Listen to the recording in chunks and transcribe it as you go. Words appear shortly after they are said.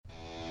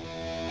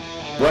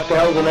What the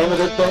hell's the name of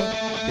this thing?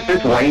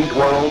 It's Wayne's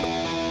World.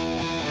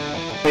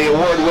 The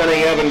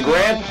award-winning Evan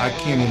Grant. I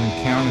can't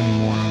even count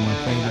anymore on my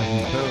fingers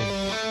and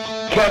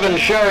toes. Kevin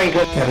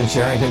Sherrington. Kevin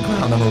Sherrington,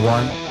 ground number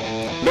 1.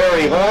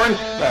 Barry Horn.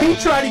 He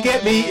tried to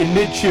get me in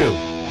mid-chew.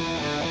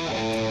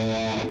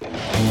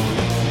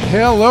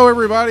 Hello,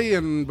 everybody,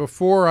 and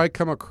before I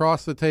come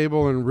across the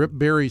table and rip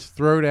Barry's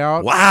throat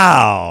out.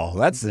 Wow,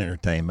 that's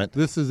entertainment.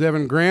 This is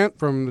Evan Grant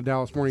from the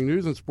Dallas Morning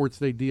News and Sports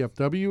Day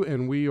DFW,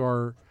 and we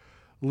are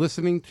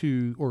listening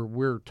to, or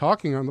we're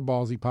talking on the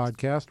Brawlzy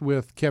podcast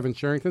with Kevin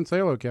Sherrington. Say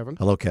hello, Kevin.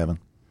 Hello, Kevin.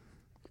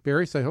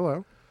 Barry, say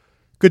hello.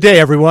 Good day,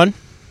 everyone.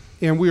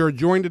 And we are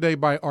joined today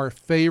by our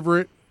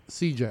favorite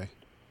CJ.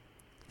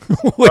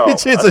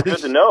 Which is good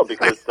to know,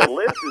 because the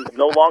list is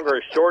no longer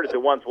as short as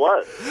it once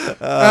was.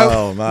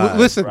 Oh, my.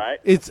 Listen, Right?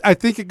 I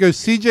think it goes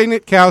CJ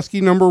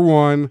Nitkowski, number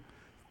 1.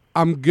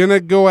 I'm going to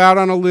go out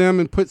on a limb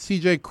and put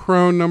CJ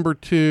Crone, number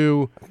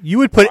 2. You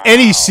would put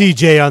any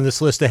CJ on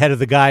this list ahead of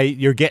the guy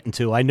you're getting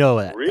to. I know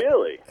that.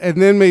 Really? And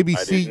then maybe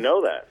I didn't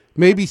know that.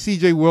 maybe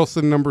CJ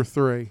Wilson, number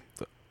 3.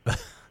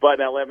 But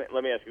now let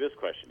me ask you this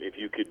question: if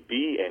you could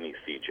be any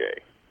CJ,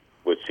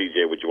 which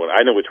CJ would you want?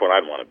 I know which one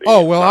I'd want to be.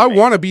 Oh, well, I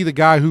want to be the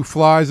guy who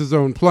flies his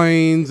own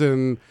planes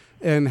and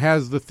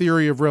has the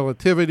theory of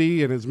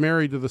relativity and is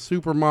married to the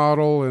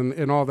supermodel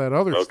and all that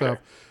other stuff.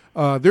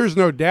 There's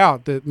no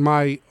doubt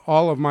that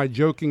all of my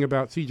joking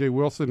about CJ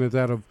Wilson is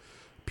out of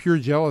pure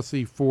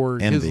jealousy for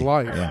Envy. his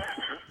life. Yeah.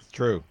 It's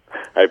true.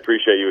 I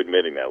appreciate you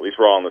admitting that. At least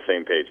we're all on the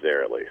same page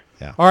there, at least.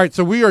 Yeah. All right,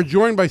 so we are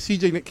joined by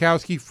CJ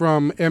Nitkowski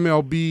from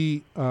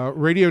MLB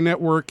Radio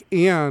Network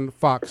and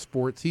Fox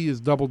Sports. He is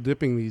double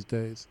dipping these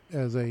days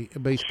as a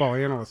baseball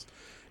analyst.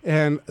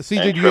 And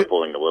CJ, And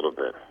tripling a little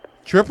bit.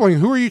 Tripling?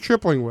 Who are you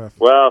tripling with?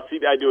 Well,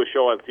 I do a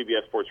show on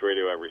CBS Sports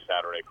Radio every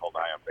Saturday called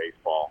Eye on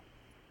Baseball.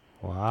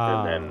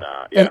 Wow.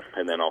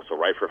 And then also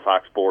write for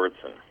Fox Sports.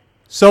 And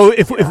So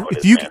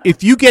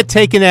if you get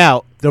taken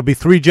out, there'll be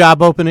 3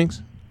 job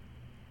openings?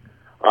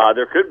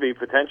 there could be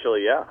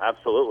potentially, yeah,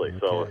 absolutely.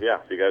 So, yeah,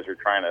 if you guys are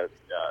trying to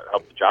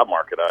help the job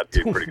market out,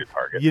 it'd be a pretty good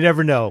target. You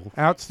never know.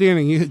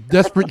 Outstanding.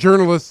 Desperate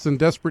journalists in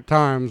desperate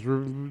times,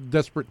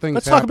 desperate things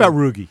Let's happen. talk about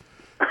Rougie.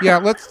 Yeah,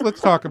 let's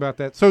talk about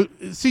that. So,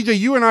 CJ,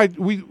 you and I,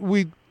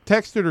 we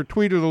texted or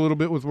tweeted a little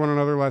bit with one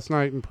another last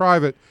night in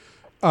private.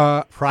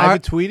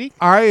 Tweeting?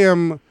 I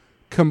am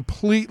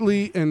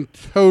completely and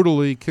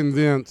totally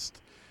convinced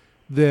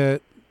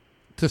that,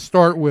 to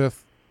start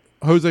with,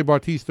 Jose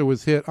Bautista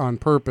was hit on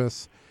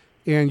purpose.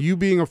 And you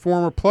being a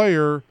former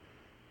player,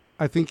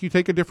 I think you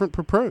take a different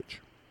approach.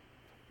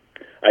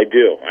 I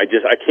do. I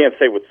can't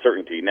say with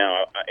certainty.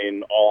 Now,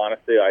 in all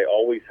honesty, I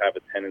always have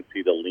a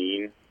tendency to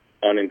lean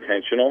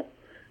unintentional,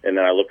 and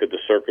then I look at the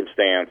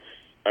circumstance.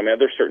 I mean,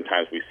 there's certain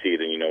times we see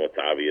it and you know it's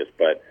obvious,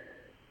 but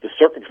the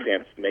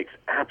circumstance makes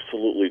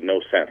absolutely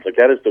no sense. Like,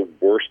 that is the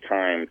worst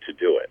time to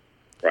do it,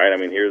 right? I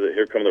mean,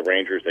 here come the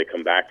Rangers. They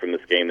come back from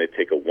this game. They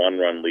take a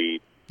 1-run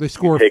lead. They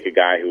score. You take a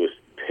guy who was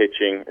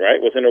pitching,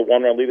 right? Wasn't it a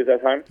 1-run lead at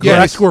that time? Yeah,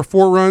 they score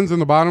 4 runs in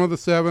the bottom of the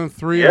 7th,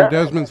 3 Yeah. on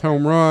Desmond's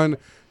home run.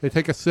 They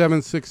take a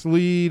 7-6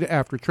 lead.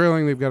 After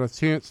trailing, they've got a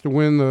chance to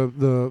win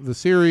the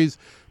series.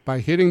 By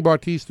hitting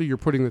Bautista, you're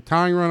putting the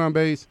tying run on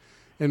base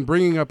and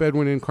bringing up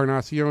Edwin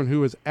Encarnacion,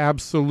 who has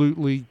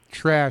absolutely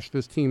trashed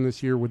this team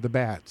this year with the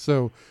bat.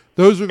 So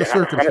those are the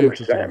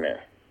circumstances. 100%, man.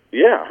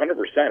 Yeah,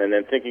 100%. And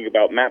then thinking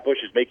about Matt Bush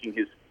is making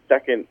his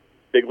second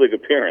big league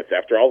appearance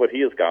after all that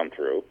he has gone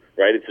through,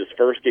 right? It's his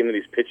first game that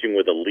he's pitching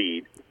with a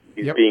lead.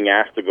 He's being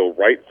asked to go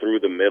right through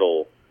the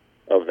middle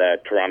of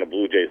that Toronto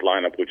Blue Jays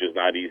lineup, which is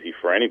not easy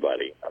for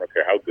anybody. I don't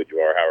care how good you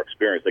are, how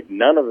experienced. Like,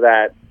 none of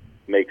that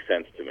makes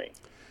sense to me.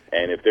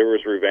 And if there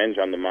was revenge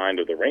on the mind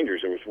of the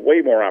Rangers, there was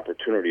way more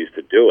opportunities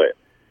to do it,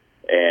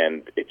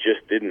 and it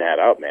just didn't add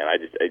up, man. I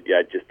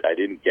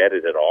didn't get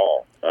it at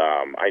all.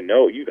 I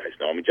know you guys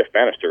know. I mean, Jeff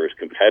Bannister is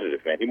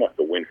competitive, man. He wants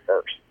to win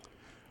first.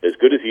 As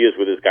good as he is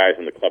with his guys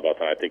in the clubhouse,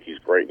 and I think he's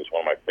great. He's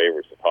one of my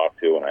favorites to talk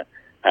to, and I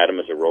had him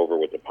as a Rover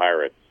with the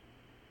Pirates.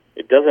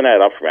 It doesn't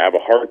add up for me. I have a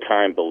hard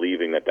time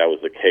believing that was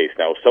the case.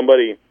 Now, if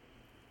somebody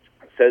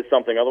says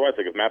something otherwise,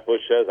 like if Matt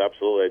Bush says,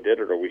 absolutely I did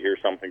it, or we hear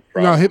something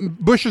from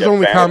Bush's Jeff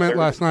only Bannister. comment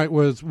last night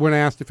was when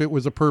asked if it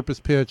was a purpose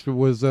pitch, it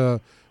was a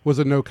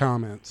no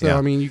comment. So,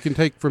 I mean, you can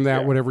take from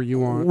that whatever you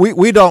want.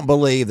 We don't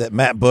believe that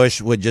Matt Bush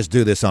would just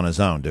do this on his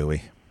own, do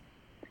we?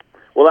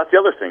 Well, that's the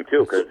other thing,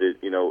 too, because,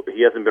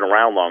 he hasn't been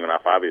around long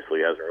enough. Obviously,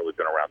 he hasn't really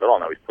been around at all.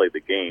 Now, he's played the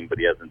game, but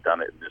he hasn't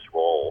done it in this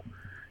role.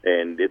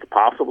 And it's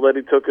possible that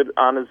he took it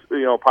on his,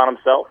 upon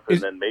himself, and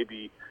then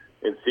maybe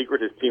in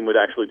secret his team would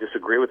actually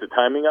disagree with the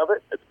timing of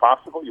it. It's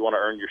possible. You want to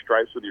earn your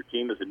stripes with your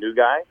team as a new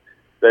guy.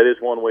 That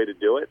is one way to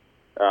do it.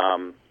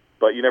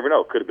 But you never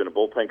know. It could have been a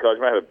bullpen coach.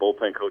 I had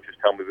bullpen coaches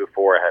tell me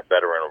before. I had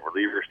veteran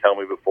relievers tell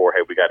me before,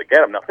 hey, we got to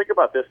get him. Now, think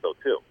about this, though,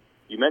 too.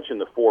 You mentioned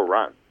the 4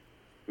 runs.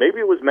 Maybe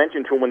it was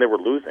mentioned to him when they were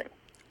losing.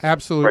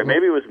 Absolutely. Right?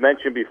 Maybe it was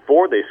mentioned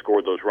before they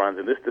scored those runs,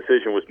 and this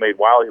decision was made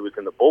while he was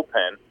in the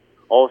bullpen.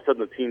 All of a sudden,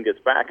 the team gets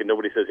back, and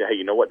nobody says, hey,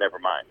 you know what, never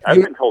mind.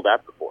 I've been told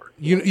that before.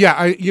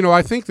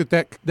 I think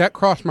that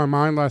crossed my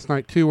mind last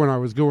night, too, when I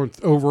was going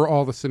over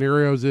all the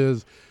scenarios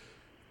is,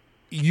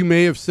 you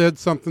may have said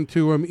something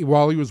to him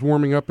while he was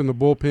warming up in the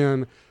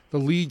bullpen. The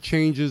lead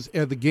changes,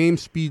 and the game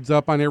speeds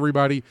up on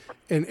everybody,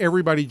 and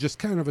everybody just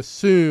kind of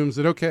assumes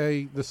that,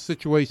 okay, the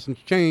situation's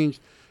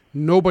changed.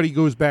 Nobody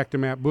goes back to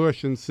Matt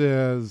Bush and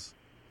says,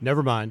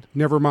 Never mind.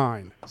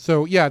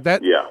 So,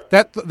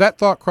 that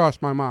thought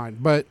crossed my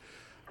mind. But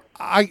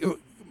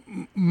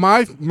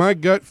my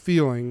gut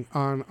feeling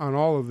on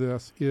all of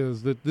this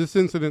is that this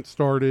incident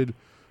started,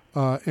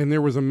 and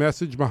there was a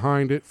message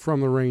behind it from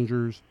the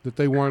Rangers that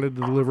they wanted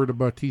to deliver to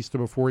Bautista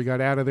before he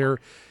got out of there.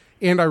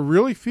 And I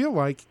really feel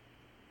like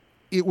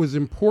it was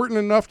important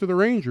enough to the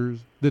Rangers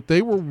that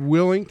they were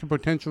willing to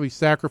potentially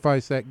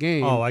sacrifice that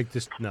game.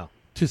 No.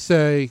 To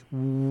say,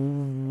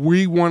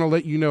 we want to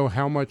let you know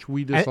how much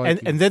we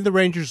dislike you. And then the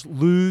Rangers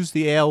lose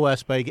the AL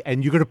West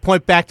and you're going to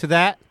point back to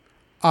that?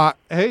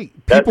 Hey,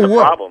 that's people the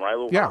will. problem,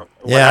 right? Yeah.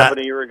 What happened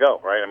a year ago,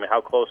 right? I mean,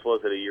 how close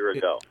was it a year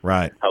ago?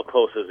 Right. How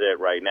close is it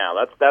right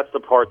now? That's the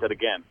part that,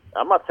 again,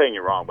 I'm not saying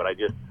you're wrong, but it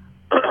just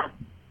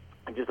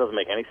doesn't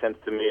make any sense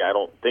to me. I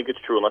don't think it's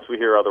true unless we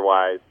hear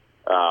otherwise.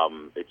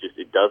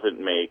 It doesn't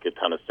make a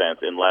ton of sense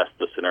unless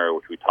the scenario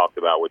which we talked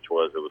about, which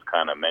was it was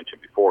kind of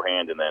mentioned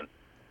beforehand, and then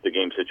the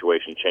game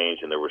situation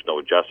changed and there was no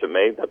adjustment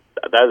made.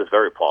 That is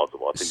very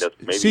plausible. I think that's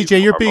maybe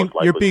CJ, you're being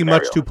scenario.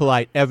 much too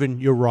polite. Evan,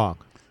 you're wrong.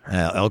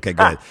 Okay,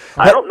 good.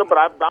 I don't know, but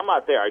I'm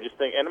not there. I just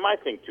think, and my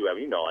thing too,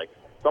 Evan, like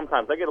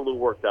sometimes I get a little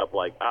worked up.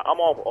 Like I'm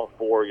all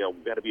for, we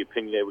got to be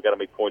opinionated, we got to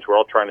make points. We're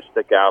all trying to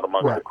stick out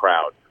amongst the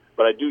crowd,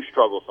 but I do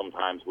struggle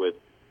sometimes with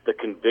the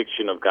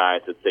conviction of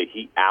guys that say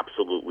he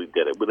absolutely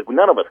did it. But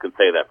none of us can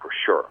say that for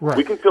sure. Right.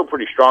 We can feel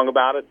pretty strong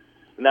about it,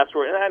 and that's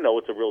where. And I know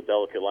it's a real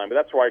delicate line, but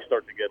that's where I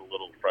start to get a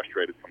little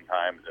frustrated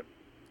sometimes.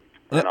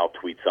 And I'll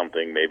tweet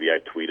something. Maybe I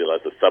tweet it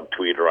as a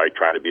subtweet, or I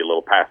try to be a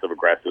little passive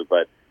aggressive.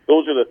 But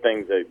those are the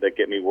things that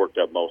get me worked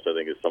up most. I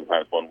think is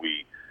sometimes when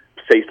we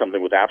say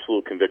something with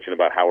absolute conviction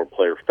about how a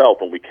player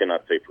felt, and we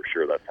cannot say for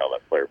sure that's how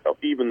that player felt,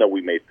 even though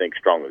we may think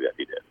strongly that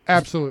he did.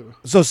 Absolutely.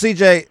 So,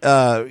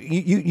 CJ,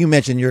 you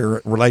mentioned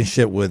your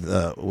relationship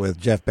with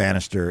Jeff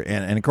Bannister,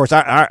 and of course,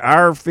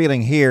 our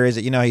feeling here is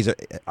that he's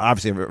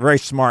obviously a very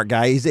smart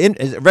guy. He's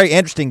a very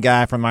interesting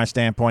guy from my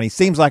standpoint. He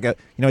seems like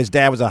his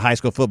dad was a high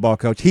school football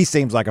coach. He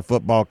seems like a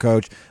football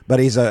coach, but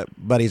he's a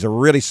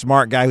really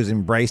smart guy who's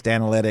embraced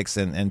analytics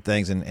and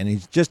things, and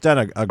he's just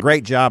done a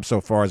great job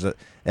so far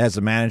as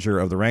the manager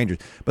of the Rangers.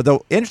 But the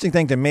interesting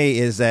thing to me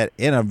is that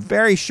in a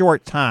very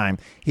short time,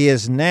 he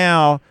is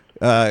now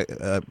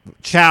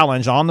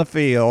challenged on the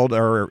field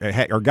or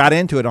got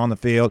into it on the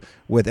field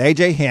with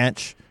A.J.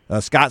 Hinch,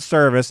 Scott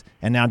Service,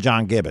 and now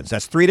John Gibbons.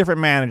 That's three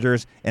different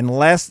managers in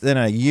less than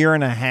a year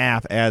and a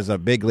half as a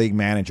big league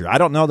manager. I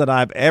don't know that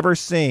I've ever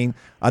seen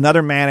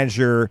another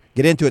manager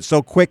get into it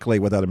so quickly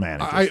with other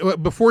managers.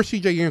 Before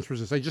CJ answers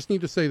this, I just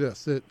need to say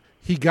this, that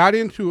he got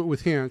into it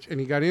with Hinch and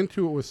he got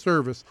into it with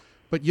Service.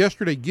 But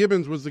yesterday,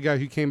 Gibbons was the guy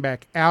who came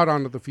back out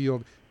onto the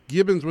field.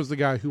 Gibbons was the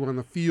guy who on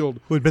the field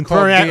he had been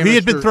thrown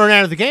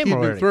out of the game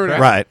already.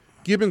 Right.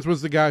 Gibbons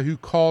was the guy who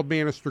called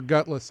Bannister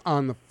gutless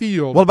on the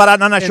field. Well, but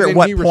I'm not sure at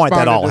what point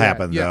that all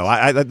happened,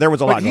 yes. though. There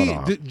was a lot going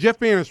on. Jeff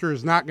Bannister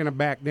is not going to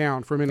back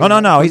down from any.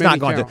 No, he's not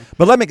going to.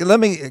 But let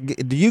me.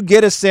 Do you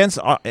get a sense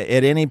at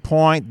any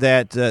point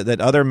that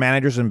other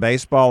managers in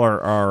baseball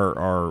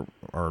are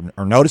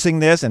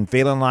noticing this and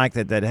feeling like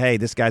that? Hey,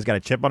 this guy's got a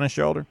chip on his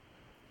shoulder.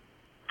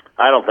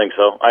 I don't think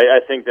so. I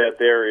think that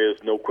there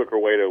is no quicker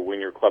way to win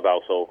your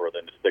clubhouse over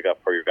than to stick up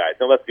for your guys.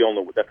 No, that's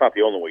not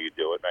the only way you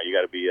do it. Now, you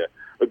got to be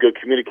a good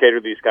communicator.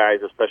 These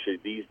guys, especially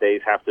these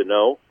days, have to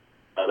know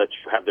that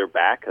you have their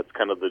back. That's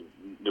kind of the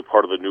new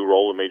part of the new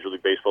role in Major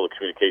League Baseball. The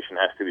communication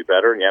has to be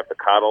better, and you have to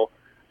coddle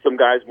some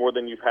guys more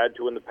than you've had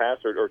to in the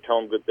past, or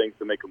tell them good things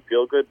to make them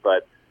feel good.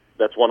 But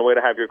that's one way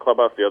to have your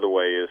clubhouse. The other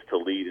way is to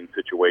lead in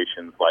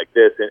situations like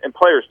this. And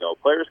players know.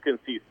 Players can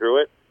see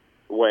through it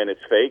when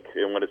it's fake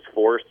and when it's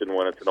forced and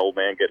when it's an old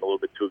man getting a little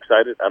bit too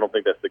excited. I don't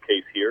think that's the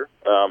case here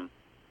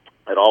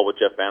at all with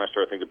Jeff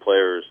Bannister. I think the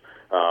players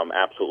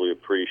absolutely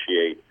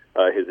appreciate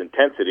his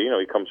intensity.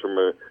 He comes from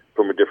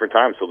a different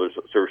time, so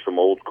there's some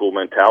old school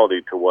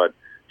mentality to what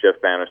Jeff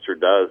Bannister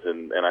does,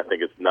 and I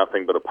think it's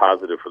nothing but a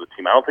positive for the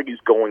team. I don't think he's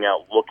going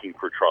out looking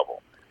for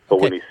trouble. But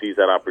when he sees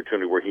that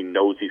opportunity where he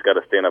knows he's got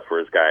to stand up for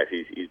his guys,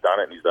 he's done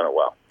it, and he's done it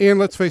well. And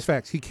let's face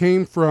facts. He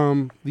came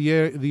from the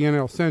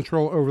NL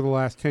Central over the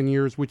last 10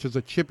 years, which is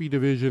a chippy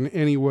division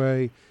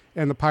anyway,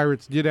 and the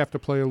Pirates did have to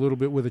play a little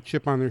bit with a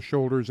chip on their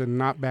shoulders and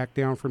not back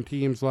down from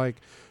teams like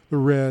the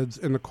Reds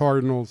and the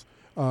Cardinals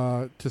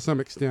to some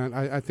extent.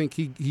 I think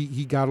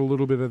he got a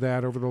little bit of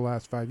that over the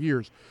last 5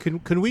 years.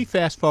 Can we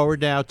fast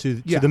forward now to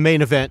the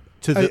main event,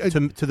 to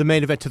the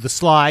main event, to the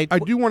slide? I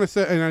do want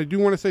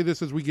to say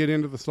this as we get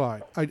into the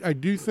slide. I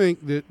do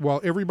think that while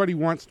everybody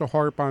wants to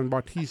harp on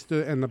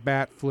Bautista and the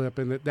bat flip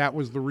and that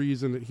was the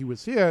reason that he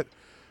was hit,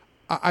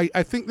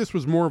 I think this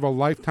was more of a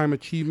lifetime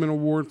achievement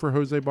award for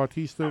Jose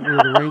Bautista where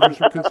the Rangers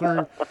are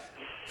concerned.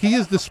 He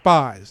is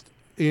despised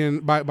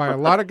by a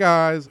lot of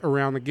guys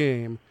around the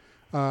game.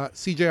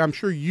 CJ, I'm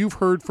sure you've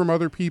heard from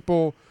other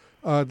people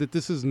that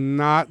this is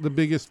not the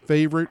biggest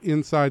favorite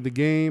inside the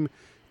game.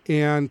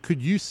 And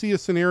could you see a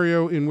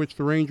scenario in which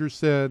the Rangers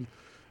said,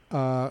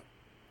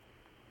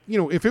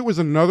 if it was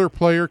another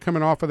player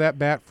coming off of that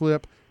bat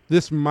flip,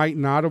 this might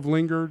not have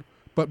lingered,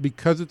 but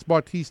because it's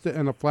Bautista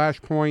and a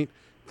flashpoint,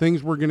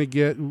 things were going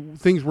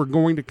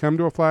to come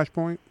to a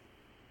flashpoint?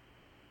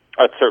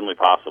 That's certainly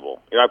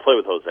possible. I played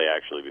with Jose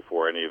actually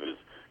before any of his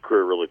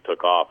career really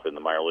took off in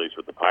the minor leagues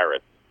with the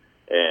Pirates,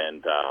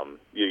 and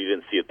you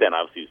didn't see it then.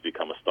 Obviously, he's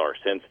become a star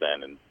since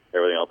then, and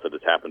everything else that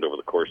has happened over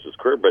the course of his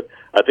career. But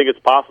I think it's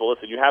possible.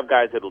 Listen, you have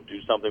guys that'll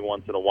do something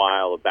once in a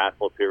while, a bat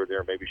flip here or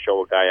there, maybe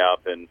show a guy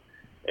up, and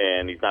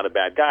he's not a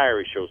bad guy,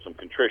 or he shows some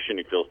contrition,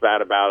 he feels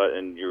bad about it,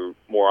 and you're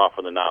more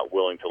often than not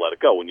willing to let it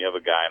go. When you have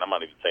a guy, and I'm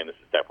not even saying this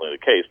is definitely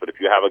the case, but if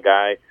you have a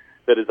guy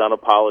that is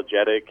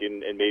unapologetic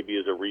and maybe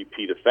is a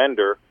repeat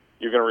offender,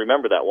 you're going to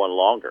remember that one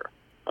longer.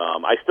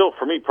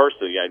 For me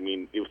personally,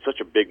 it was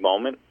such a big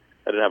moment.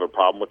 I didn't have a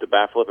problem with the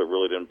bat flip. It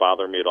really didn't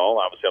bother me at all.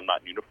 Obviously, I'm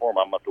not in uniform.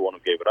 I'm not the one who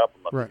gave it up.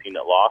 I'm not the team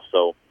that lost,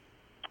 so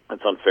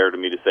it's unfair to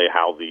me to say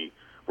how the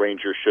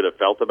Rangers should have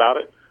felt about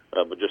it.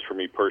 But just for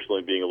me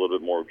personally, being a little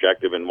bit more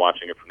objective and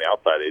watching it from the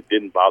outside, it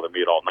didn't bother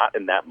me at all. Not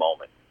in that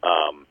moment.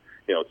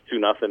 It's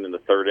 2-0 in the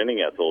third inning.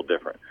 Yeah, it's a little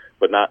different,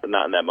 but not in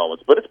that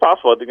moment. But it's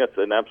possible. I think that's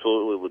an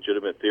absolutely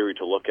legitimate theory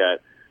to look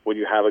at. When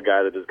you have a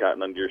guy that has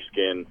gotten under your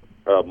skin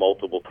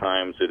multiple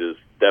times, it is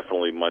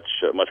definitely much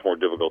more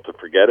difficult to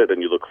forget it,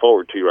 and you look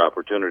forward to your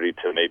opportunity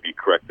to maybe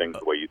correct things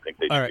the way you think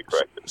they should be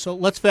corrected. So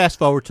let's fast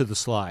forward to the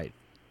slide.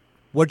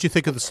 What did you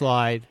think of the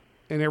slide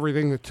and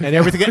everything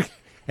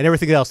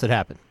everything else that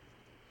happened?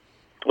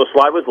 Well, the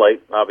slide was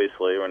late,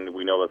 obviously, and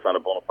we know that's not a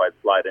bona fide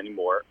slide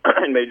anymore.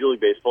 In Major League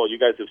Baseball, you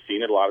guys have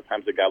seen it. A lot of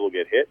times the guy will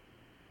get hit.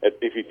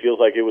 If he feels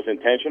like it was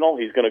intentional,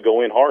 he's going to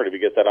go in hard if he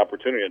gets that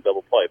opportunity to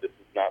double play. This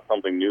is not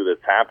something new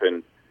that's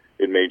happened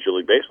in Major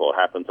League Baseball. It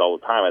happens all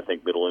the time. I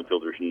think middle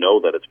infielders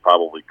know that it's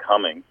probably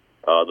coming.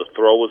 The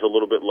throw was a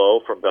little bit low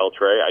from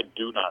Beltre. I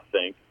do not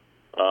think.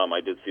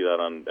 I did see that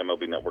on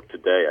MLB Network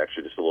today,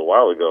 actually, just a little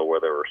while ago, where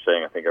they were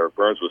saying, I think Eric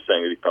Burns was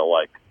saying that he felt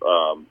like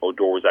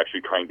Odor was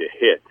actually trying to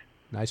hit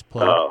nice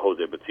play.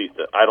 Jose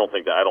Bautista. I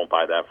don't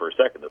buy that for a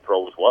second. The throw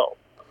was low.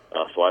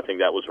 So I think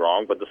that was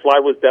wrong. But the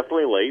slide was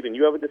definitely late, and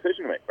you have a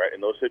decision to make, right?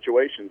 In those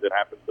situations, it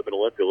happens to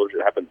middle infielders.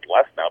 It happens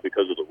less now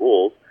because of the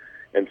rules.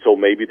 And so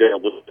maybe they're a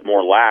little bit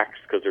more lax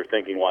because they're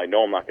thinking, well, I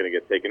know I'm not going to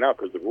get taken out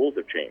because the rules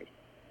have changed.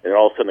 And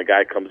all of a sudden, the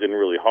guy comes in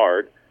really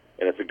hard,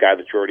 and it's a guy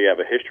that you already have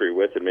a history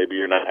with and maybe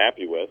you're not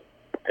happy with,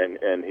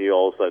 and he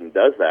all of a sudden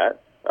does that.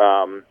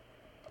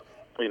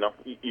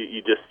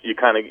 You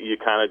kind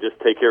of just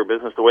take care of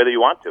business the way that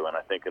you want to. And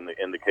I think in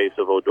the case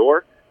of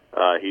Odor,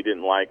 he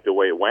didn't like the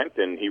way it went,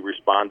 and he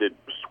responded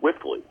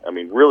swiftly.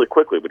 Really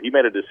quickly. But he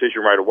made a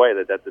decision right away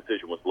that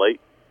decision was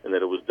late and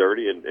that it was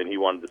dirty, and he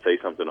wanted to say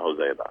something to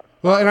Jose about it.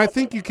 Well, and I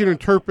think you can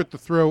interpret the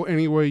throw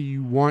any way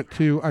you want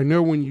to. I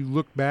know when you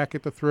look back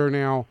at the throw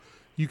now,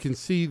 you can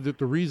see that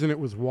the reason it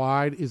was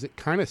wide is it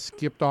kind of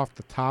skipped off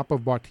the top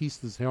of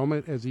Bautista's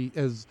helmet as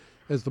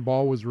the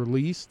ball was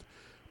released.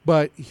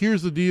 But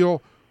here's the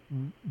deal.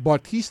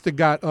 Bautista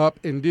got up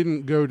and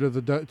didn't go to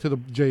the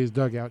Jays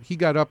dugout. He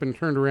got up and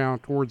turned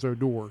around towards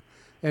Odor,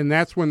 and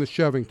that's when the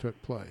shoving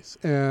took place.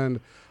 And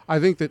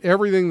I think that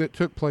everything that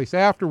took place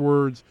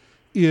afterwards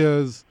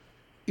is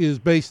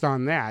based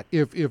on that.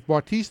 If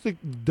Bautista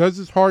does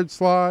his hard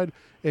slide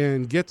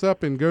and gets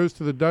up and goes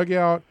to the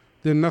dugout,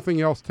 then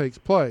nothing else takes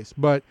place.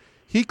 But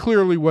he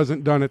clearly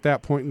wasn't done at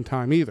that point in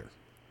time either.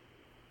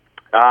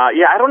 I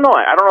don't know.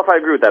 I don't know if I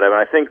agree with that.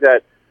 I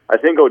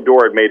think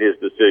Odor had made his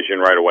decision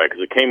right away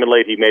because it came in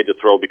late. He made the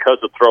throw because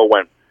the throw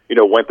went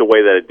the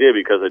way that it did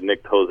because it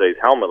nicked Jose's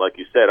helmet, like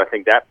you said. I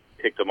think that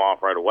ticked him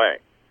off right away,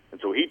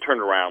 and so he turned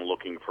around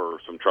looking for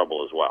some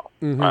trouble as well.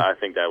 Mm-hmm. I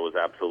think that was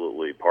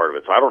absolutely part of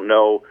it. So I don't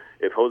know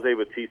if Jose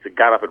Bautista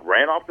got up and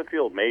ran off the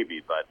field,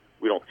 maybe, but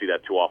we don't see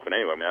that too often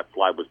anyway. That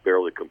slide was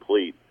barely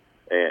complete,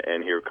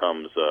 and here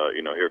comes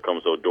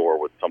Odor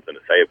with something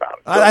to say about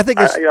it. So,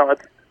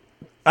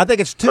 I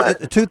think it's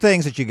two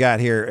things that you got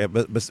here.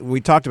 But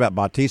we talked about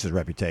Bautista's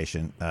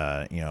reputation,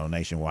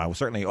 nationwide. Well,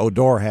 certainly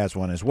Odor has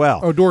one as well.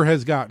 Odor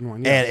has gotten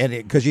one, yes. And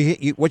because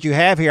what you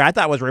have here, I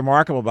thought was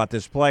remarkable about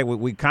this play.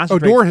 We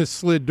concentrate. Odor has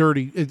slid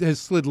dirty. It has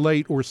slid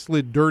late or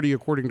slid dirty,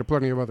 according to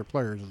plenty of other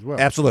players as well.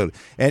 Absolutely.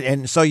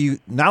 And so you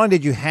not only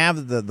did you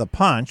have the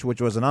punch,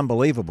 which was an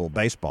unbelievable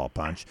baseball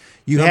punch,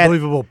 you had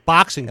unbelievable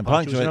boxing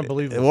punch. It was an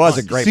unbelievable. It was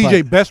punch. a great CJ,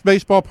 punch. best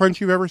baseball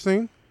punch you've ever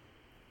seen?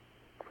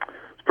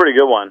 Pretty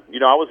good one.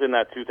 I was in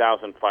that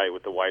 2000 fight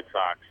with the White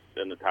Sox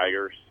and the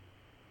Tigers.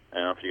 I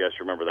don't know if you guys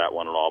remember that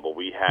one at all, but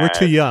we had... We're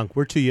too young.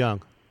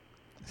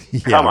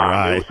 Come on.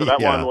 Right. So that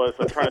one was,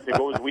 I'm trying to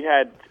think, we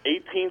had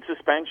 18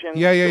 suspensions.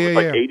 Yeah.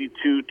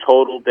 82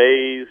 total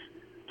days.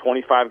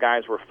 25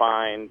 guys were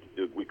fined.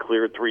 We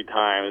cleared 3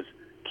 times.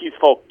 Keith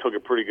Folk took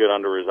it pretty good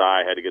under his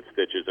eye, had to get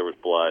stitches. There was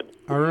blood.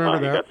 I remember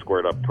that. He got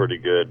squared up pretty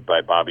good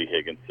by Bobby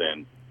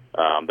Higginson.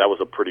 That was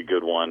a pretty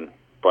good one.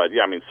 But,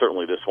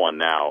 certainly this one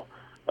now.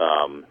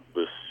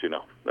 was,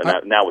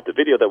 now with the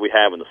video that we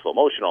have and the slow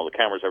motion, all the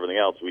cameras, everything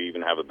else, we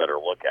even have a better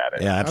look at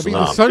it. Yeah, absolutely.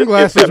 I mean, the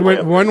sunglasses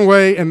went one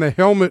way and the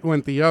helmet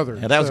went the other.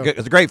 Yeah, that was good. It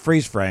was a great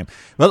freeze frame.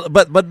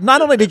 But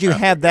not only did you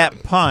have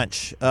that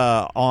punch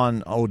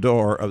on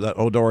Odor, that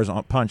Odor's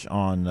punch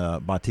on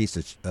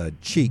Bautista's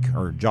cheek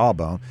or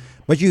jawbone,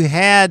 but you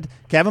had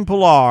Kevin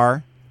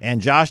Pillar and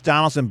Josh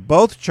Donaldson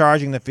both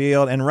charging the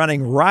field and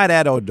running right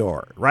at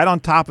Odor, right on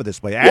top of this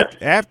play.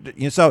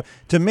 So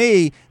to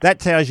me, that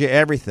tells you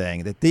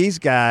everything, that these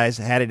guys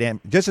had it in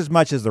just as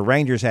much as the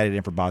Rangers had it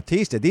in for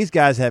Bautista. These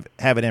guys have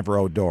it in for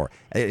Odor.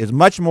 It is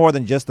much more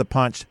than just the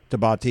punch to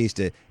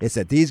Bautista. It's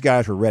that these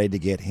guys were ready to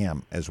get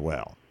him as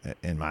well,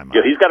 in my mind.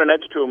 Yeah, he's got an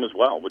edge to him as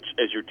well, which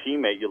as your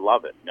teammate, you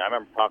love it. I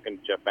remember talking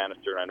to Jeff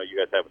Bannister, and I know you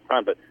guys have a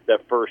ton, but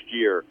that first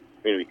year,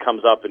 he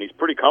comes up and he's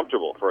pretty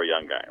comfortable for a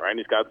young guy, right? And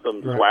he's got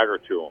some swagger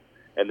to him.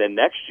 And then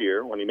next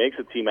year, when he makes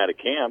a team out of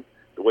camp,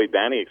 the way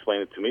Banny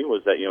explained it to me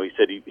was that, he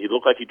said he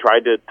looked like he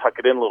tried to tuck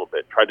it in a little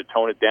bit, tried to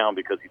tone it down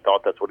because he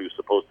thought that's what he was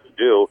supposed to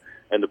do,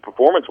 and the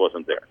performance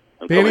wasn't there.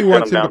 And Banny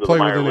wants him to play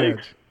with an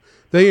edge.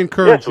 They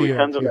encourage the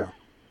edge.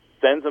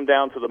 Sends him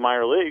down to the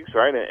minor leagues,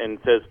 right, and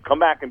says, come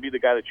back and be the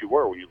guy that you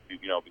were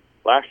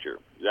last year.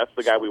 That's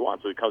the guy we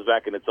want. So he comes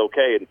back, and it's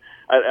okay. And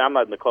I'm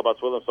not in the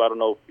clubhouse with him, so I don't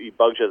know if he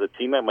bugs you as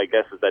a teammate. My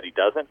guess is that he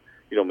doesn't.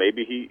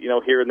 Maybe he,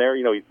 here and there,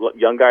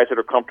 young guys that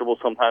are comfortable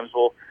sometimes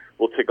will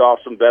tick off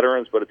some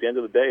veterans. But at the end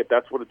of the day, if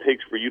that's what it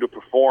takes for you to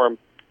perform,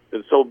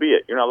 then so be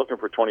it. You're not looking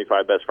for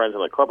 25 best friends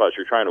in the clubhouse.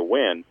 You're trying to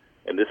win.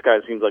 And this guy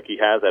seems like he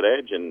has that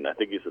edge, and I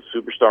think he's a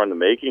superstar in the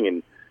making,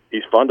 and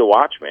he's fun to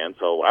watch, man.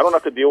 So I don't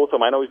have to deal with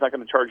him. I know he's not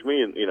going to charge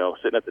me,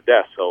 sitting at the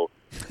desk. So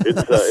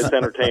it's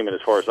entertainment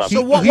as far as I'm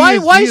concerned.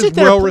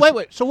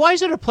 So why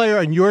is it a player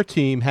on your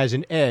team has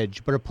an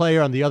edge, but a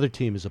player on the other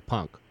team is a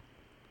punk?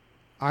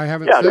 I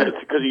haven't. Yeah,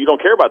 because you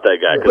don't care about that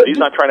guy because he's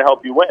not trying to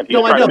help you win. He's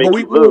no, I know, to make but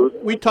you lose.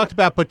 We talked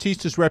about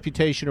Bautista's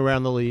reputation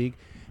around the league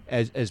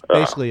as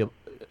basically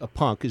a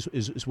punk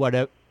is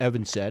what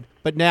Evan said.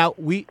 But now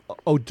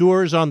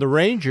Odor's on the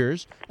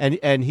Rangers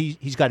and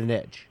he's got an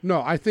edge.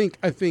 No, I think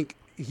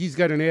he's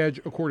got an edge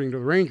according to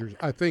the Rangers.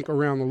 I think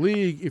around the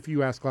league, if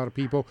you ask a lot of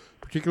people,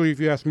 particularly if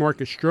you ask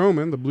Marcus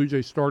Stroman, the Blue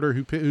Jays starter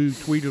who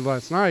tweeted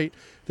last night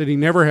that he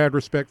never had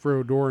respect for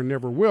Odor and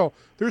never will,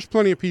 there's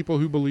plenty of people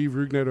who believe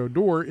Rougned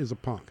Odor is a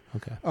punk.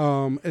 Okay.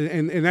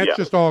 And that's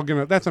just all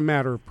that's a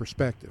matter of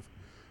perspective.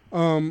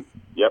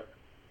 Yep.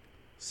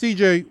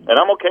 CJ. And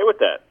I'm okay with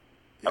that.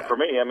 Yeah. For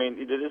me, I mean,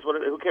 it is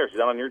what who cares? He's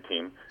not on your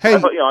team. Hey. I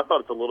thought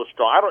it's a little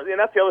strong. And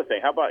that's the other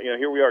thing. How about,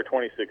 here we are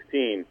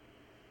 2016.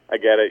 I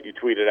get it. You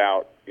tweet it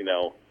out.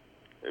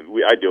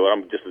 I do it.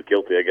 I'm just as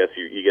guilty. I guess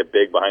you get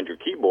big behind your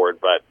keyboard,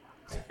 but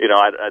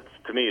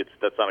to me,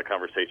 that's not a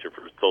conversation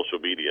for social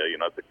media.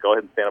 Go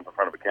ahead and stand up in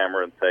front of a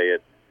camera and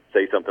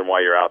say something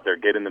while you're out there.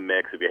 Get in the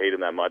mix if you hate him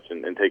that much,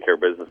 and take care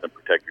of business and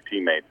protect your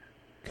teammates.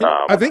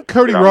 I think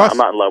Cody Ross. I'm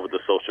not in love with the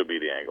social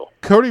media angle.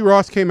 Cody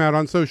Ross came out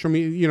on social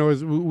media.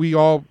 As we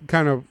all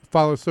kind of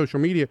follow social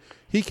media,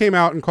 he came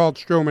out and called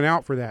Stroman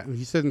out for that, and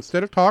he said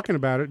instead of talking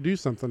about it, do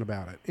something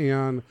about it.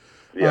 And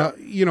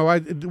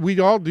we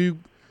all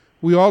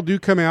do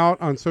come out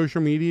on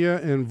social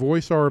media and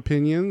voice our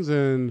opinions,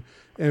 and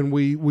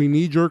we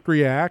knee-jerk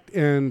react,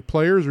 and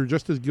players are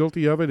just as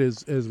guilty of it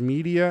as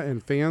media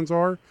and fans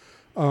are.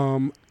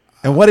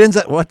 And what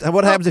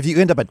happens if you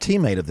end up a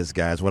teammate of this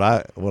guy is what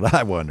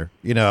I wonder.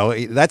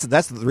 That's the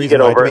reason. You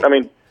get over it. I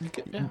mean,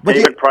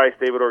 David Price,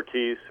 David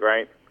Ortiz,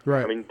 right?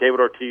 Right. I mean,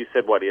 David Ortiz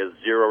said he has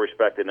zero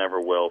respect and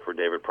never will for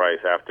David Price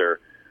after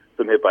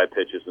some hit-by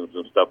pitches and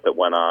some stuff that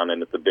went on,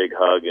 and it's a big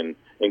hug. And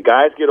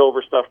guys get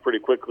over stuff pretty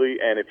quickly,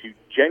 and if you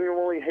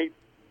genuinely hate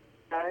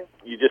the guy,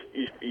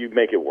 you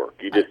make it work.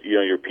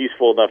 You're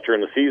peaceful enough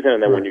during the season,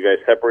 and then when you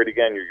guys separate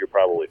again, you're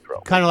probably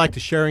thrilled. Kind of like the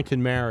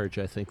Sherrington marriage,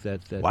 I think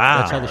that wow.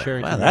 That's how the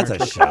Sherrington marriage.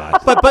 That's a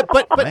shot.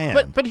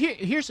 But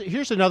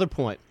here's another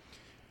point.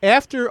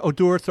 After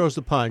Odor throws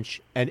the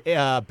punch and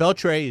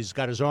Beltre's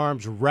got his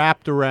arms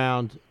wrapped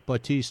around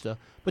Bautista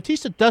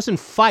doesn't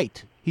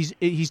fight.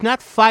 He's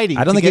not fighting.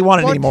 I don't think he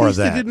wanted any more of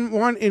that. Bautista didn't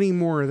want any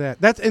more of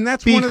that. That's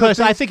because one of the things.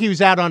 I think he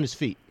was out on his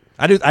feet.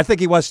 I think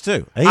he was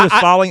too. He was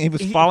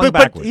falling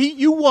backwards.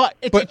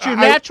 It's your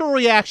natural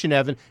reaction,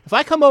 Evan. If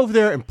I come over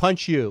there and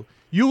punch you,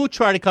 you will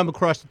try to come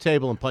across the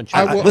table and punch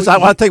me. Listen,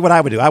 I'll tell you what I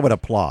would do. I would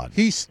applaud.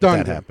 He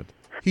stunned him. Happened.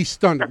 He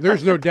stunned him.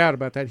 There's no doubt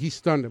about that. He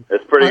stunned him.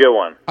 It's a pretty good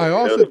one. It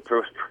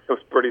was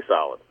pretty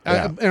solid.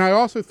 And I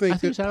also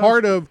think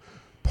that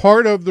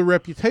part of the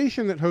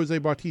reputation that Jose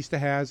Bautista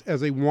has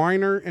as a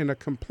whiner and a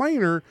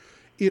complainer,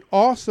 it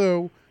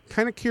also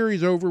kind of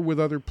carries over with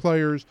other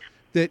players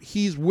that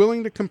he's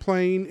willing to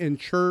complain and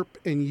chirp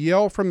and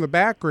yell from the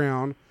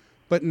background,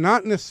 but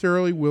not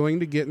necessarily willing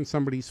to get in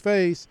somebody's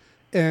face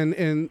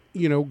and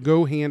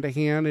go hand to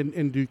hand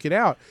and duke it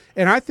out.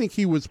 And I think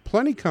he was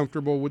plenty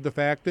comfortable with the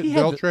fact that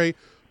Beltre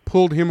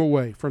pulled him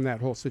away from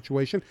that whole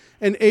situation.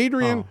 And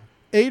Adrian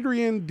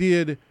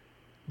did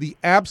the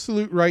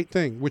absolute right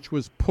thing, which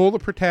was pull the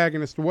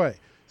protagonist away.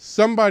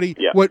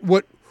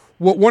 What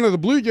one of the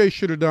Blue Jays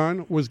should have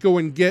done was go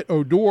and get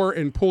Odor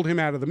and pulled him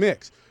out of the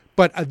mix.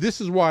 But this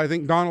is why I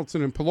think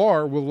Donaldson and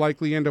Pilar will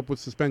likely end up with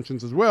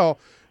suspensions as well.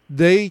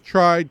 They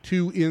tried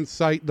to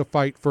incite the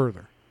fight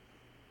further.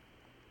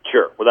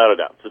 Sure, without a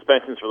doubt.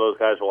 Suspensions for those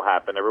guys will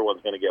happen.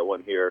 Everyone's going to get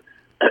one here.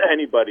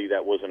 Anybody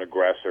that was an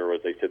aggressor,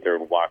 as they sit there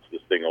and watch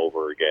this thing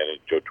over again, and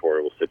Joe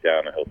Torre will sit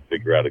down and he'll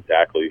figure out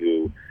exactly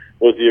who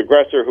was the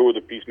aggressor, who were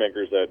the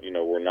peacemakers that,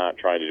 were not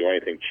trying to do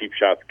anything, cheap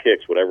shots,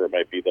 kicks, whatever it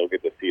might be, they'll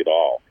get to see it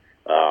all.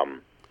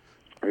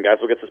 And guys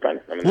will get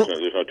suspended. I mean,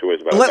 there's no two ways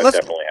about it. That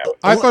definitely happens.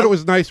 I thought it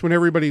was nice when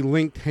everybody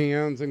linked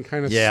hands and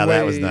kind of swayed.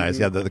 That was nice.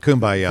 Yeah, the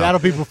kumbaya. That'll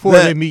be before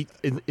they meet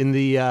in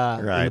the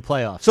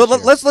playoffs. So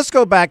let's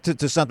go back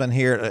to something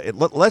here.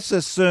 Let's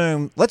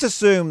assume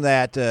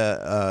that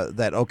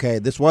okay,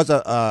 this was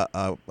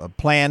a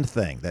planned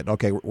thing. That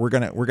okay, we're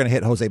gonna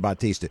hit Jose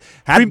Bautista.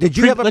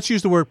 Let's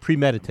use the word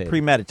premeditated.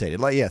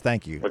 Premeditated. Yeah,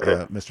 thank you,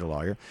 Mr.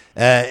 Lawyer.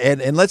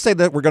 And let's say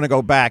that we're going to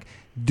go back.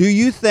 Do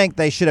you think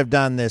they should have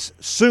done this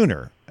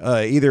sooner,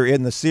 either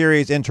in the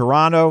series in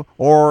Toronto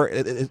or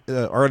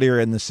earlier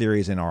in the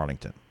series in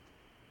Arlington?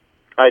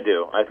 I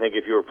do. I think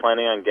if you were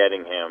planning on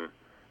getting him,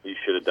 you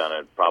should have done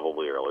it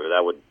probably earlier.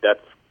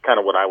 That's kind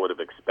of what I would have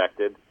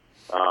expected.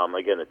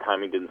 Again, the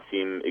timing didn't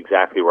seem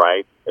exactly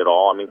right at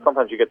all. I mean,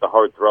 sometimes you get the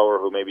hard thrower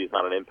who maybe is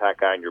not an impact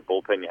guy in your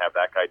bullpen. You have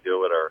that guy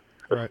do it, or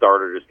a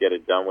starter just get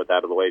it done with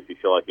out of the way. If you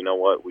feel like, you know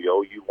what, we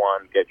owe you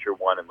one, get your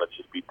one, and let's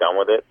just be done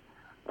with it.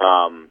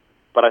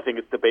 But I think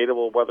it's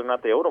debatable whether or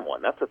not they owed him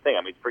one. That's the thing.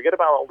 I mean, forget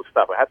about all the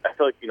stuff. I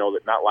feel like,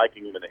 that not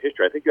liking him in the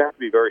history, I think you have to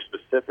be very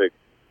specific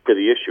to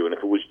the issue. And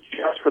if it was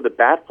just for the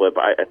bat flip,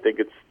 I think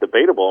it's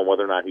debatable on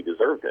whether or not he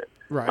deserved it.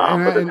 Right.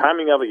 But the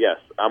timing of it, yes,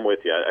 I'm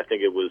with you. I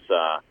think it was,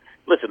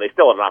 listen, they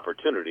still had an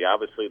opportunity.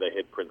 Obviously, they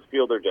hit Prince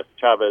Fielder, Jesse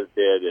Chavez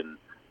did, and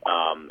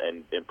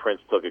Prince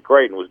took it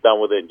great and was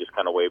done with it and just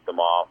kind of waved them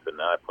off. And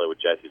I play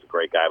with Jesse. He's a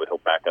great guy, but he'll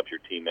back up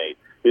your teammate.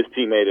 His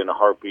teammate in a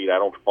heartbeat. I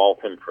don't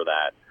fault him for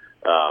that.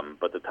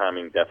 But the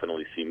timing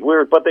definitely seemed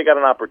weird. But they got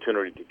an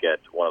opportunity to get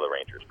one of the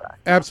Rangers back.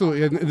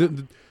 Absolutely.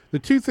 And the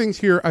two things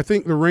here, I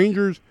think the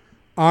Rangers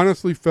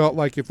honestly felt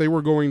like if they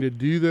were going to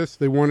do this,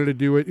 they wanted to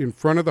do it in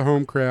front of the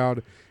home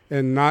crowd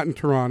and not in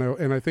Toronto.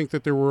 And I think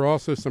that there were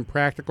also some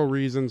practical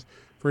reasons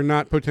for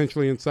not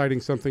potentially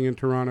inciting something in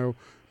Toronto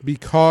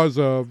because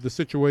of the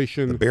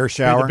situation. The beer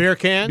shower. The beer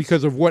cans.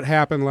 Because of what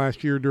happened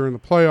last year during the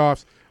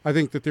playoffs. I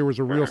think that there was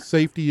a real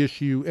safety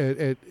issue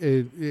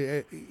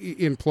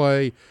in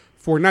play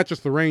for not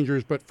just the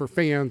Rangers, but for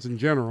fans in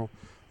general.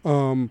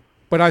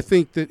 But I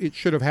think that it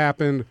should have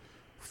happened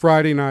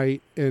Friday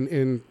night,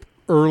 and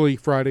early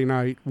Friday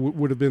night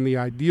would have been the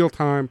ideal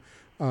time.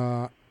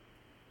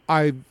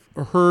 I've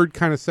heard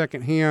kind of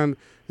secondhand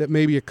that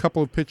maybe a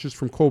couple of pitches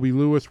from Colby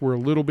Lewis were a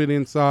little bit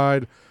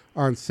inside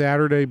on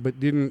Saturday, but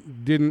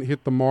didn't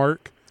hit the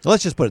mark. So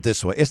let's just put it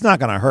this way. It's not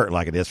going to hurt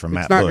like it is from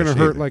Matt Bush. It's not going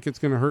to hurt like it's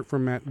going to hurt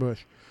from Matt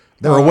Bush.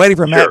 They were waiting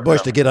for Matt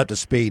Bush to get up to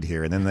speed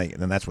here, and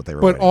then that's what they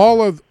were. But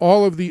waiting for.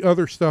 all of the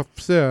other stuff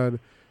said,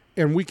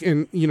 and we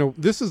can,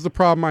 this is the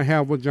problem I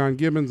have with John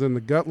Gibbons and the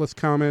gutless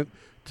comment.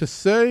 To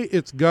say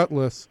it's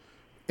gutless,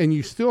 and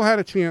you still had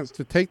a chance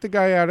to take the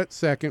guy out at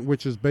second,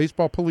 which is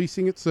baseball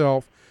policing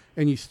itself,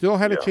 and you still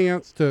had a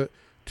chance to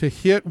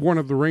hit one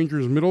of the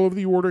Rangers' middle of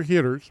the order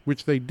hitters,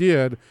 which they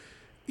did.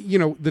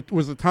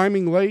 Was the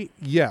timing late?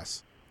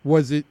 Yes.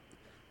 Was it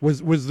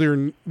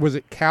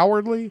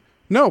cowardly?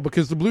 No,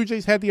 because the Blue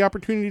Jays had the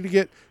opportunity to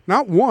get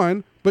not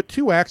one but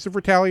two acts of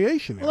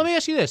retaliation. Well, let me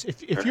ask you this: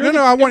 if you're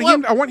I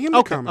want him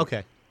to comment.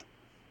 Okay.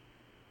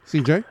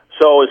 CJ.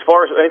 So as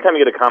far as anytime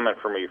you get a comment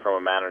from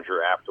a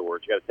manager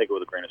afterwards, you got to take it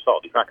with a grain of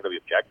salt. He's not going to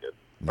be objective,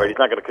 right? He's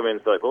not going to come in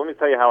and say, "Well, let me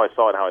tell you how I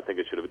saw it, how I think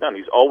it should have been done."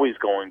 He's always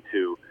going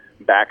to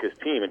back his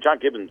team, and John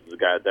Gibbons is a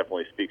guy that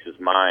definitely speaks his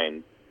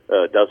mind.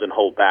 Doesn't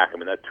hold back. I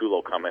mean, that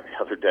Tulo comment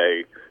the other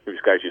day.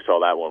 These guys, you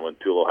saw that one when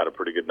Tulo had a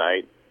pretty good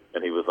night,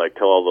 and he was like,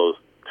 "Tell all the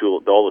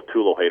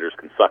Tulo haters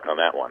can suck on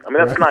that one." I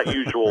mean, that's not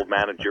usual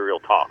managerial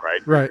talk,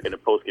 right? Right. In a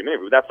post-game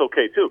interview. That's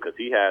okay, too, because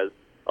he has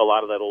a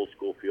lot of that old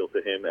school feel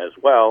to him as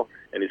well,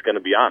 and he's going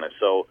to be honest.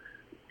 So,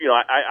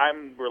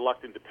 I'm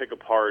reluctant to pick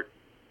apart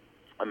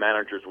a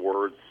manager's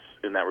words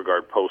in that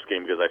regard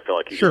post-game because I feel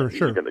like he's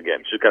going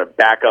to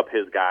back up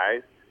his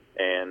guys.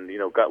 And,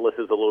 gutless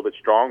is a little bit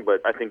strong,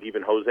 but I think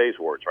even Jose's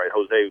words, right?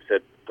 Jose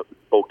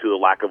spoke to the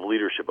lack of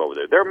leadership over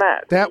there. They're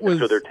mad.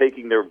 So they're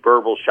taking their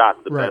verbal shots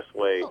the best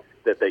way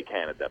that they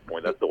can at that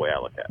point. That's the way I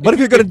look at it. But if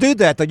you're going to do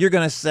that, then you're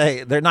going to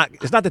say they're not.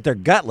 It's not that they're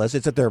gutless;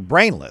 it's that they're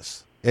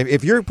brainless.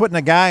 If you're putting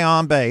a guy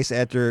on base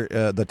after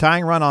the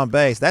tying run on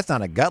base, that's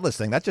not a gutless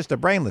thing. That's just a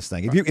brainless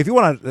thing. If you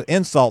want to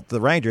insult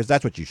the Rangers,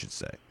 that's what you should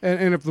say.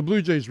 And if the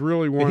Blue Jays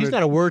really wanted, he's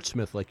not a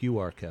wordsmith like you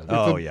are, Kevin.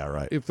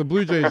 Right. If the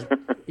Blue Jays,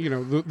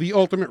 the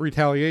ultimate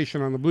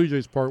retaliation on the Blue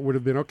Jays' part would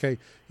have been, okay,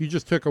 you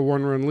just took a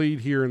 1-run lead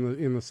here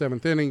in the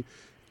seventh inning.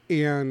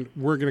 And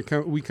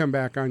we come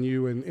back on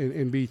you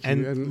and beat you.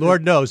 And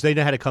Lord knows they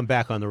know how to come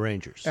back on the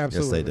Rangers.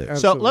 Absolutely. Yes, they do.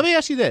 Absolutely. So let me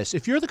ask you this.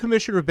 If you're the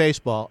commissioner of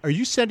baseball, are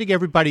you sending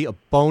everybody a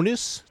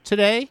bonus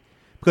today?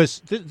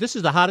 Because this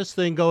is the hottest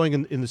thing going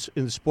in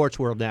the sports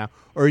world now.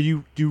 Or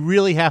do you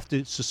really have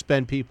to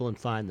suspend people and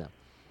fine them?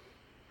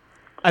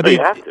 I mean,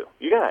 you have to.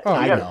 You got.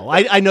 I know.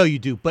 I know you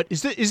do. But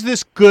is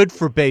this good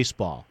for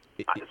baseball?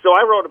 So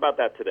I wrote about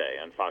that today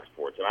on Fox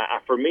Sports, and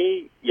for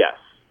me, yes.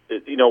 Do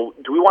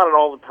we want it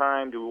all the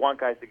time? Do we want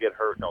guys to get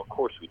hurt? No, of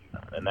course we do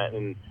not. And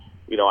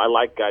I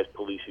like guys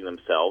policing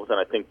themselves, and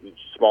I think the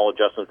small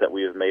adjustments that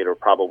we have made are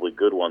probably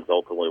good ones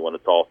ultimately when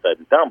it's all said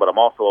and done. But I'm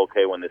also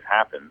okay when this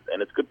happens,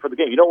 and it's good for the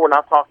game. You know what we're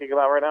not talking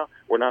about right now?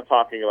 We're not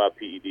talking about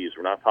PEDs.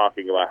 We're not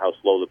talking about how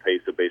slow the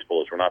pace of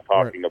baseball is. We're not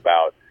talking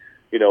about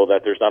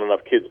that there's not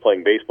enough kids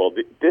playing baseball.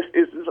 This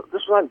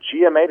was on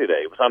GMA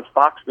today. It was on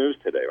Fox News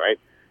today, right?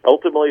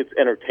 Ultimately, it's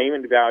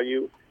entertainment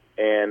value,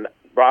 and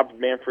Rob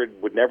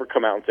Manfred would never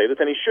come out and say this,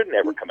 and he should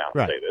never come out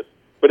and say this.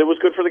 But it was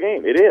good for the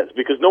game. It is,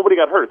 because nobody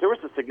got hurt. If there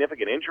was a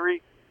significant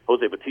injury,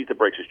 Jose Bautista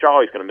breaks his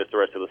jaw, he's going to miss the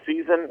rest of the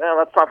season.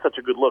 That's not such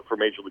a good look for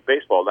Major League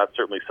Baseball. That's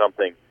certainly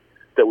something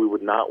that we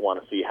would not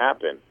want to see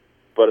happen.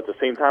 But at the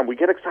same time, we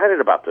get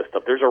excited about this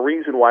stuff. There's a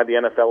reason why the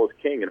NFL is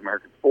king in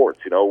American sports.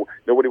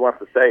 Nobody wants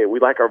to say we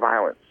like our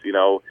violence,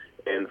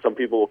 and some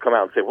people will come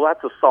out and say, well,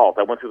 that's assault.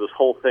 I went through this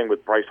whole thing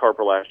with Bryce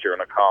Harper last year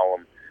in a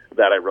column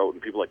that I wrote,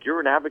 and people are like, you're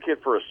an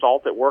advocate for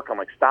assault at work? I'm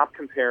like, stop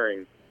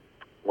comparing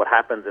what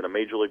happens in a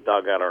Major League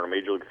dugout or in a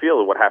Major League field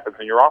and what happens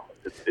in your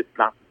office. It's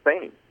not the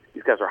same.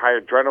 These guys are high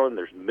adrenaline.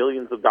 There's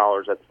millions of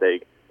dollars at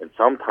stake, and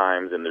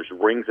there's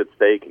rings at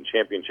stake and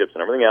championships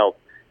and everything else,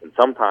 and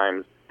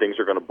sometimes things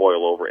are going to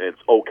boil over, and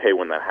it's okay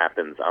when that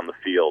happens on the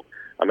field.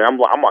 I mean, I'm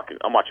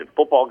watching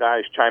football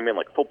guys chime in,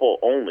 like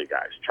football-only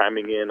guys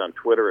chiming in on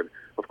Twitter, and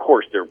of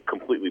course they're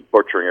completely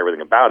butchering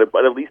everything about it,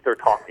 but at least they're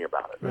talking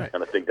about it,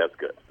 and I think that's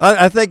good.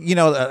 I think, and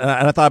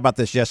I thought about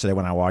this yesterday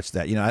when I watched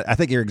that. I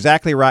think you're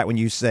exactly right when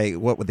you say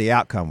what the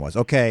outcome was.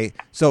 Okay,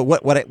 so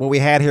what we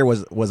had here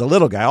was a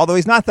little guy, although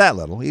he's not that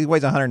little. He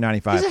weighs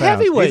 195 pounds. He's a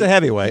heavyweight.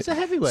 He's a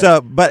heavyweight.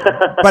 So,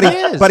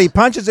 but he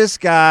punches this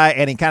guy,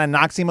 and he kind of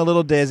knocks him a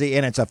little dizzy,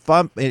 and it's a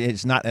fun.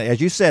 It's not, as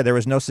you said, there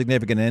was no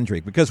significant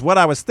injury, because what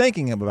I was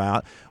thinking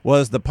about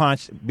was the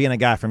punch, being a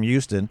guy from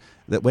Houston,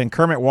 that when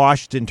Kermit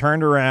Washington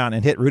turned around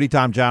and hit Rudy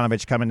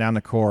Tomjanovich coming down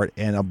the court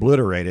and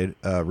obliterated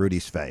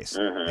Rudy's face,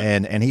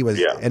 and he was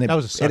and that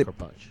was a sucker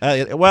punch.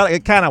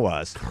 It kind of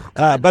was,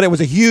 but it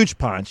was a huge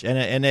punch,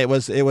 and it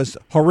was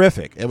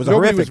horrific. It was a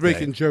horrific. Nobody was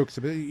making jokes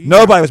about it.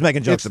 Nobody was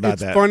making jokes about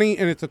that. It's funny,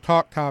 and it's a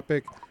talk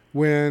topic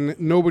when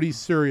nobody's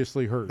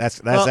seriously hurt.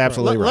 That's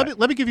absolutely right.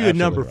 Let me give you a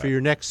number for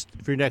your next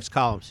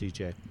column,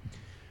 CJ.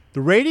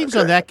 The ratings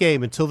on that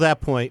game until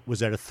that point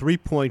was at a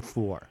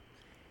 3.4.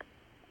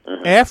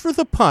 After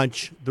the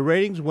punch, the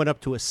ratings went up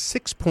to a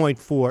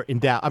 6.4 in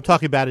Dallas. I'm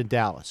talking about in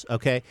Dallas,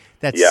 okay?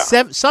 That's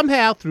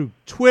somehow through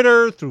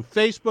Twitter, through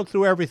Facebook,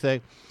 through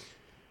everything,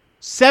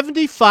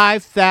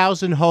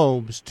 75,000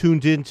 homes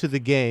tuned into the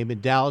game in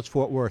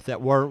Dallas-Fort Worth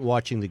that weren't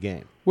watching the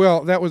game.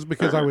 Well, that was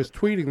because I was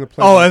tweeting the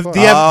play. The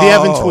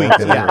Evan tweet.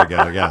 Okay, there we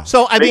go, yeah.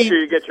 So, Make sure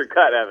you get your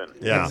cut, Evan.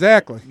 Yeah.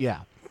 Exactly.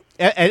 Yeah.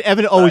 And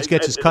Evan always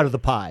gets his cut of the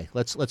pie.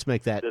 Let's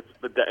make that.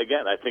 But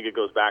again, I think it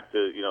goes back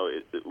to,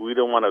 we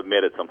don't want to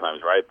admit it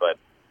sometimes, right? But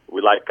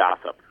we like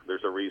gossip.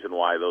 There's a reason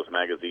why those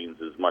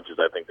magazines, as much as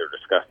I think they're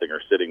disgusting,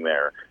 are sitting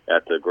there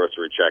at the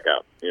grocery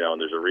checkout.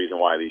 And there's a reason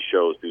why these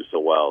shows do so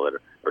well that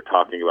are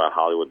talking about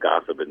Hollywood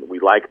gossip. And we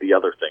like the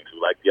other things. We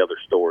like the other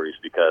stories,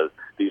 because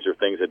these are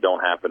things that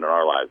don't happen in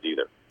our lives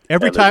either.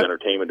 There's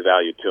entertainment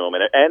value to them,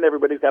 and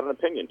everybody's got an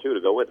opinion too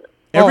to go with it.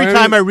 Every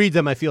time I read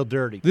them, I feel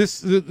dirty.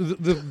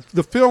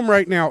 The film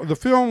right now, the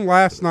film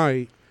last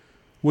night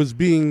was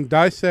being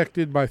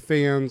dissected by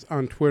fans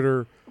on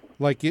Twitter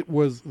like it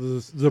was the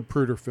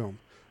Zapruder film.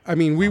 I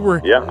mean,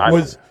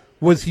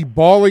 was he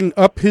balling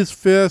up his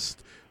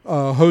fist?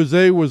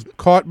 Jose was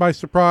caught by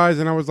surprise,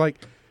 and I was like,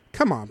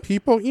 come on,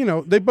 people,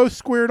 they both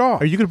squared off.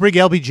 Are you going to bring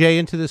LBJ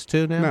into this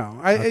too now?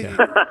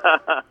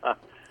 No,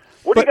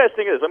 What do you guys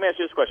think of this? Let me ask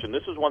you this question.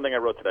 This is one thing I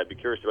wrote today. I'd be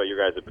curious about your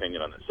guys'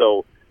 opinion on this.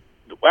 So,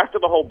 after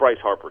the whole Bryce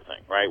Harper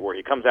thing, right, where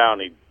he comes out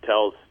and he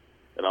tells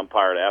an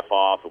umpire to F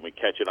off, and we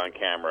catch it on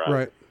camera.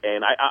 Right.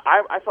 And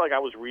I felt like I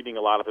was reading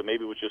a lot of it.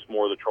 Maybe it was just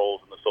more of the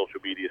trolls and the social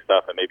media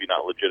stuff, and maybe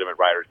not legitimate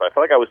writers. But I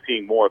felt like I was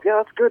seeing more of,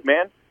 that's good,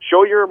 man.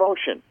 Show your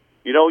emotion.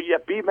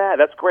 Be mad.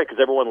 That's great, because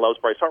everyone loves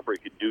Bryce Harper. He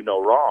could do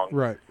no wrong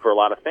for a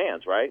lot of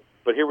fans, right?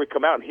 But here we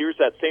come out, and here's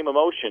that same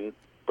emotion,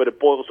 but it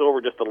boils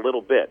over just a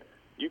little bit.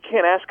 You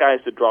can't ask guys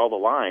to draw the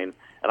line,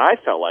 and I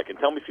felt like, and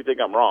tell me if you think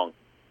I'm wrong,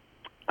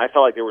 I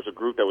felt like there was a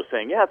group that was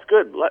saying, it's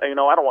good. I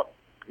don't want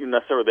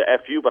necessarily the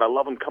FU, but I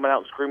love him coming out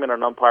and screaming at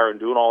an umpire and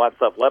doing all that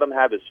stuff. Let him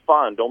have his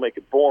fun. Don't make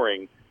it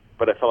boring.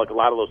 But I felt like a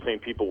lot of those same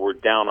people were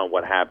down on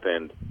what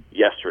happened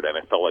yesterday, and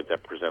I felt like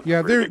that presents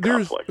a really big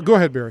conflict. Go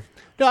ahead, Barry.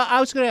 No, I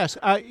was going to ask.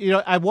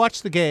 I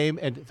watched the game,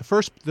 and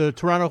the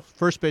Toronto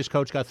first base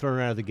coach got thrown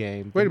out of the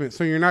game. Wait a minute.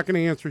 So you're not going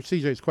to answer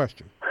CJ's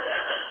question?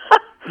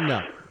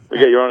 No. You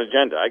got your own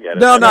agenda. I get it.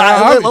 No,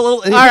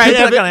 right,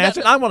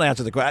 I want to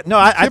answer the question. No,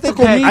 I think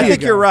media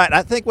you're guy. right.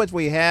 I think what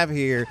we have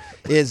here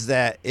is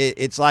that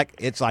it's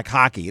like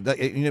hockey.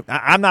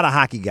 I'm not a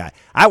hockey guy.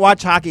 I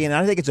watch hockey, and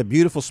I think it's a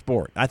beautiful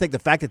sport. I think the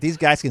fact that these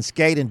guys can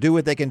skate and do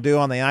what they can do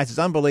on the ice is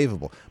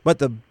unbelievable. But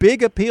the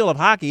big appeal of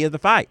hockey is the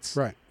fights.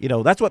 Right.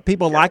 That's what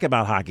people like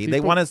about hockey.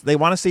 They want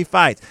to see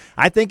fights.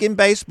 I think in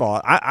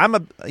baseball, I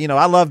love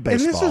baseball. And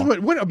this is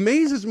what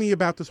amazes me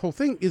about this whole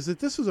thing is that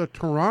this is a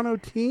Toronto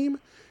team,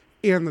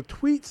 and the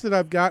tweets that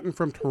I've gotten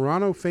from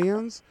Toronto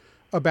fans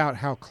about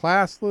how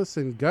classless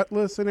and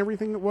gutless and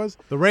everything it was.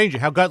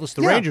 How gutless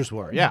the Rangers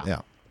were.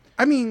 Yeah.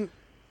 I mean,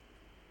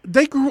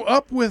 they grew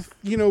up with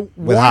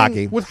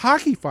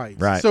hockey fights.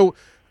 Right. So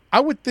I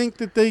would think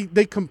that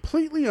they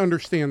completely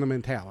understand the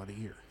mentality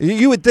here.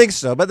 You would think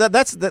so, but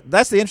that's the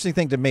interesting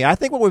thing to me. I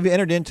think what we've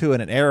entered into in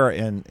an era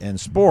in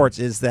sports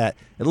is that,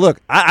 look,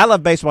 I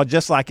love baseball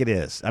just like it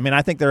is. I mean,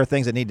 I think there are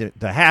things that need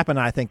to happen.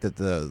 I think that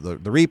the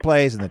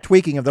replays and the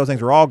tweaking of those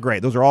things are all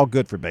great. Those are all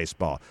good for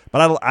baseball.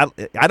 But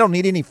I don't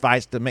need any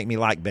fights to make me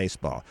like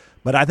baseball.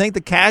 But I think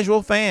the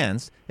casual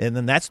fans, and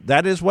then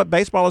that is what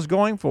baseball is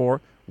going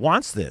for,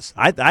 wants this.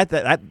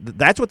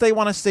 That's what they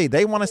want to see.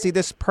 They want to see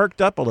this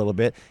perked up a little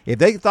bit. If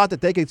they thought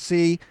that they could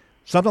see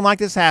something like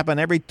this happen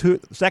every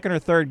second or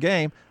third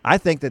game, I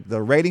think that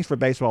the ratings for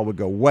baseball would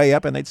go way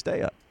up and they'd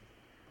stay up.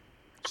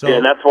 So,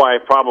 and that's why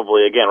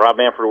probably, again, Rob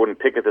Manfred wouldn't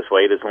pick it this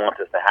way. He doesn't want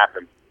this to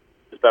happen.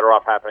 It's better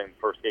off happening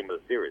the first game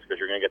of the series because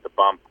you're going to get the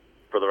bump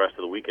for the rest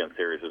of the weekend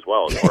series as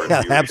well.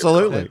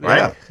 Absolutely. Right?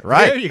 Yeah,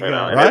 right. There you go.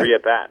 And every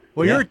at bat.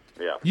 Well,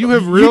 You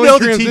have really know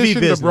the TV transitioned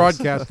business. to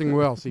broadcasting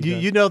well,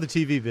 CJ. You know the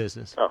TV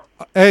business. Oh.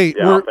 Hey,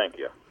 Thank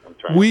you. I'm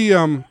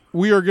trying.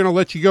 we are going to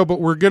let you go, but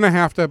we're going to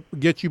have to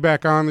get you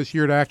back on this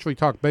year to actually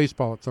talk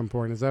baseball at some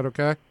point. Is that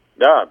okay?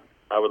 Yeah,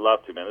 I would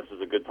love to, man. This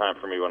is a good time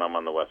for me when I'm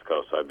on the West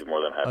Coast, so I'd be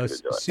more than happy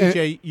to do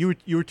it. CJ,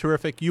 you were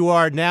terrific. You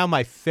are now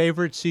my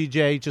favorite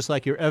CJ, just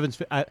like your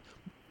Evans.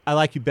 I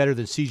like you better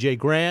than CJ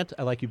Grant.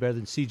 I like you better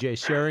than CJ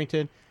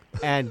Sherrington.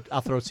 And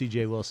I'll throw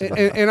CJ Wilson.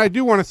 And I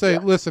do want to say,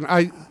 listen,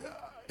 I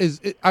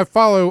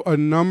follow a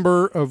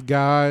number of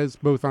guys,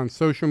 both on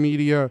social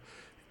media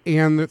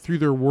and through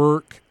their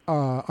work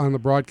on the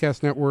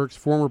broadcast networks,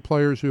 former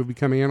players who have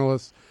become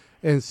analysts.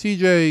 And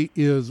CJ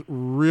is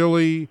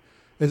really,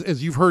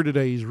 as you've heard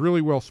today, he's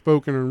really well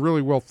spoken and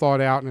really well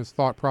thought out in his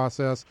thought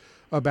process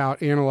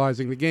about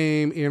analyzing the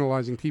game,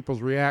 analyzing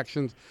people's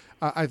reactions.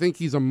 I think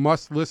he's a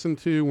must listen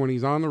to when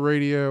he's on the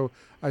radio.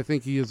 I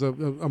think he is a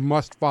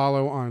must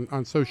follow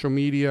on social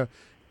media,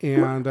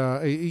 and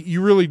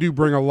you really do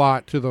bring a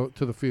lot to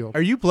the field.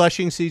 Are you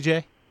blushing,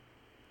 CJ?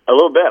 A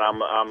little bit.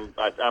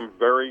 I'm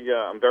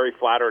very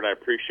flattered. I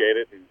appreciate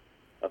it. And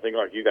I think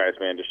like you guys,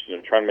 man, just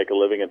trying to make a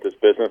living at this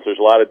business. There's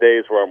a lot of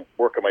days where I'm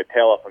working my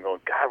tail off and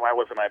going, God, why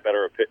wasn't I a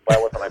better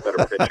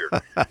pitcher?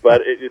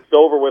 But it's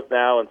over with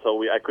now, and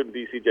so I couldn't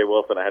be C.J.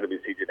 Wilson. I had to be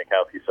C.J.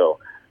 Nitkowski. So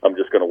I'm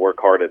just going to work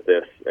hard at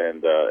this,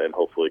 and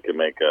hopefully can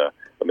make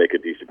a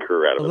decent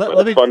career out of it.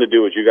 But it's fun to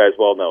do, as you guys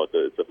well know.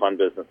 It's a fun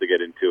business to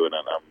get into, and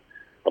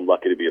I'm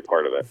lucky to be a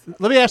part of it.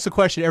 Let me ask the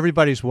question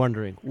everybody's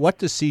wondering: what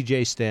does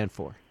C.J. stand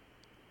for?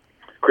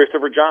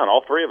 Christopher John,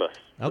 all three of us.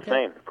 Okay. The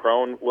same.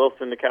 Crone,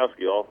 Wilson,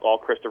 Nitkowski, all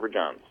Christopher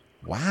Johns.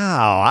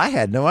 Wow, I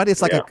had no idea.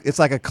 It's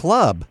like a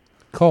club.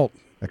 Cult.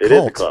 It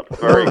is a club.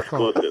 Very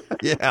exclusive.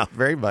 Yeah,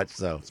 very much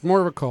so. It's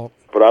more of a cult.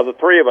 But out of the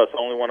three of us,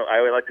 only one. I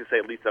would like to say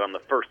at least that I'm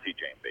the first CJ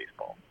in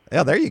baseball.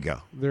 Yeah, there you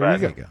go. There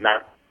you go.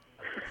 Not.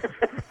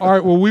 All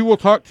right. Well, we will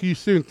talk to you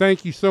soon.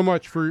 Thank you so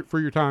much for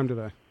your time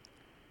today.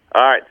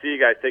 All right. See you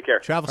guys. Take care.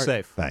 Travel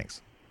safe.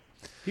 Thanks.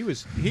 Let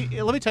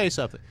me tell you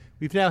something.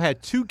 We've now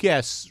had two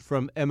guests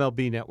from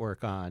MLB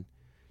Network on.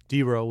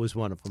 D-Row was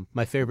one of them.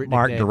 My favorite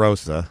Mark nickname.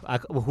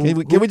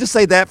 DeRosa. Can we just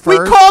say that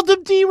first? We called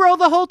him D-Row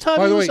the whole time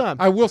By he the was way, on.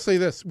 I will say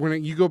this.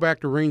 When you go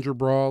back to Ranger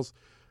Brawls,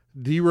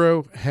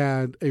 D-Row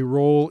had a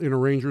role in a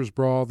Rangers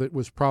Brawl that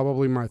was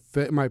probably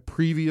my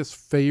previous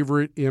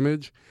favorite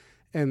image,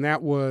 and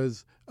that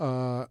was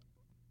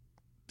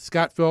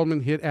Scott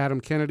Feldman hit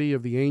Adam Kennedy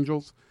of the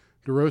Angels.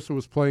 DeRosa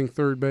was playing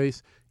third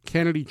base.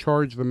 Kennedy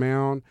charged the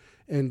mound,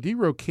 and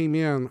D-Row came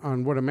in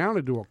on what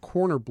amounted to a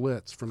corner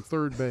blitz from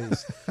third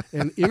base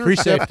and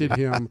intercepted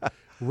him,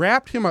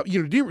 wrapped him up.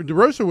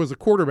 DeRosa was a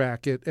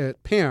quarterback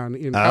at Penn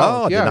in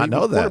college. I did not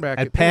know that.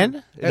 At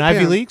Penn? An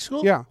Ivy League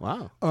school? Yeah.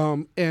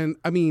 Wow. And,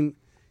 I mean,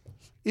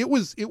 it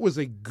was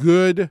a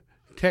good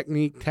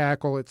technique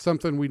tackle. It's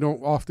something we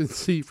don't often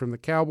see from the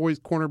Cowboys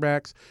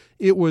cornerbacks.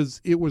 It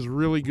was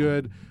really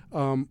good.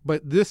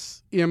 But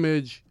this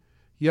image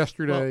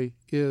yesterday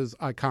is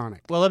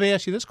iconic. Well, let me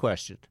ask you this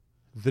question.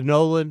 The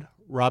Nolan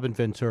Robin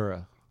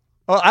Ventura.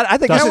 Well, I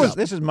think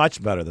this is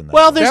much better than that.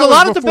 Well, there's a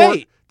lot of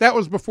debate. That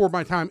was before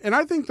my time. And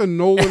I think the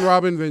Nolan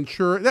Robin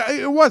Ventura,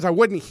 it was. I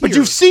wasn't here. But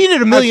you've seen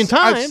it a million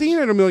times. I've seen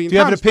it a million times. Do you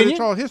have an opinion? But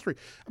it's all history.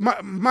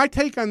 My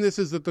take on this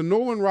is that the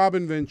Nolan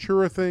Robin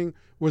Ventura thing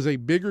was a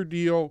bigger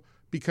deal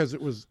because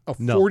it was a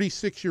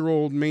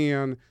 46-year-old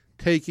man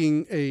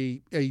taking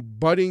a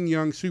budding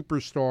young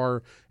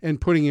superstar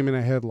and putting him in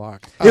a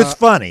headlock. It was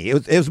funny.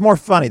 It was more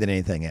funny than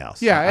anything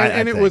else. Yeah,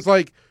 and it was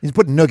like he's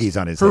putting noogies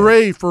on his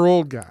hooray head. for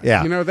old guys.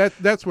 Yeah. You know,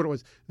 that's what it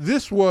was.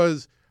 This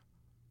was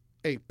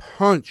a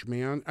punch,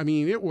 man. I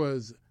mean, it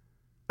was.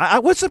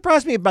 What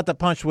surprised me about the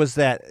punch was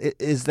that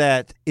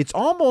it's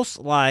almost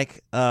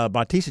like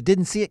Bautista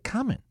didn't see it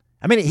coming.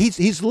 I mean,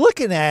 he's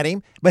looking at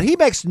him, but he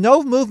makes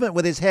no movement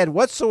with his head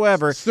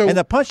whatsoever, and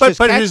the punch just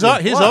catches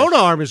his own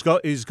arm is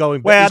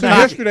going. Well, So no,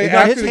 yesterday his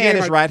after the hand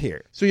game, is right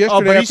here. So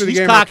yesterday after the he's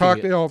game, I cocking talked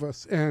it. to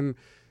Elvis, and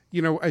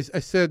I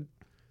said,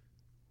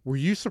 "Were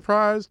you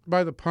surprised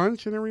by the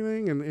punch and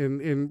everything?"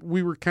 And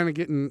we were kind of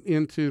getting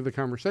into the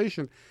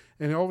conversation,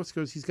 and Elvis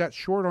goes, "He's got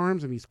short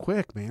arms and he's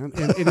quick, man,"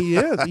 and he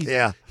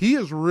is. He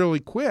is really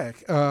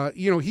quick.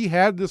 He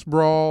had this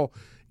brawl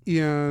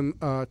in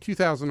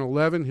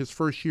 2011, his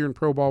first year in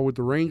pro ball with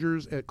the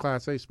Rangers at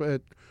Class A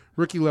at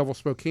rookie level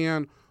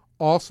Spokane.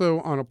 Also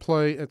on a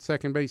play at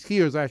second base,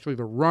 he was actually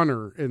the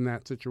runner in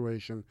that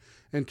situation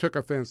and took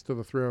offense to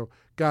the throw,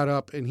 got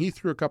up, and he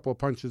threw a couple of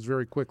punches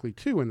very quickly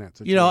too in that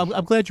situation.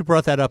 I'm glad you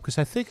brought that up because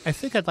I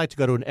think I'd like to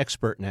go to an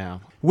expert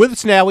now. With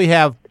us now, we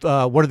have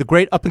one of the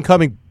great up and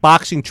coming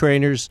boxing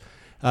trainers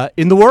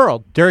in the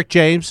world, Derrick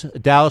James, a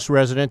Dallas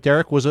resident.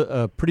 Derrick was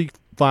a pretty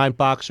fine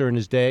boxer in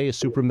his day, a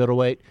super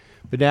middleweight.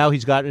 But now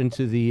he's gotten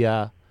into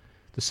the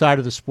side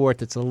of the sport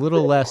that's a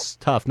little less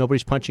tough.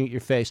 Nobody's punching at your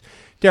face.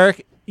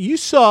 Derrick, you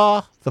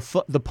saw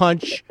the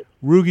punch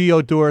Rougned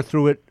Odor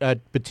threw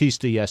at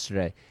Bautista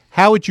yesterday.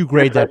 How would you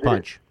grade that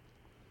punch?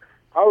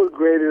 I would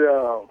grade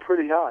it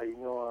pretty high.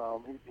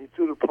 He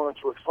threw the punch.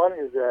 What's funny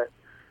is that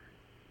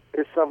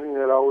it's something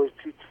that I always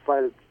teach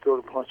fighters to throw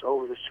the punch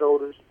over the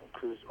shoulders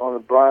because on the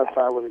blind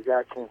side where the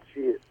guy can't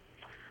see it.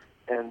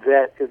 And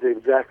that is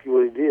exactly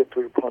what he did,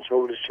 threw the punch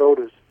over the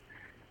shoulders.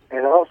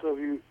 And also,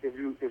 if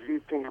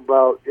you think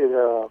about it,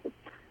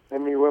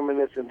 let me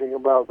reminisce and think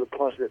about the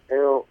punch that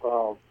Errol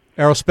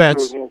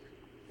Spence.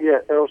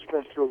 Errol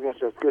Spence threw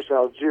against Chris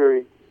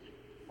Algieri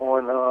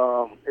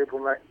on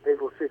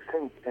April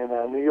 16th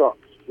in New York.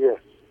 Yes.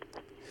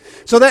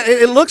 So that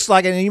it looks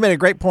like, and you made a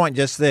great point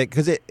just there,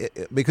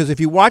 because if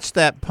you watch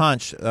that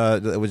punch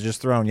that was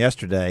just thrown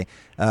yesterday,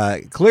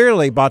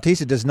 clearly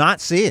Bautista does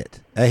not see it.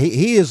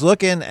 He is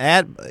looking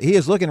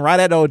right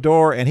at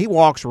Odor, and he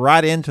walks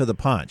right into the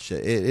punch.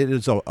 It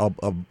is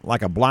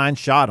like a blind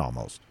shot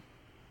almost.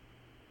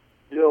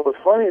 What's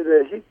funny is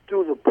that he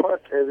threw the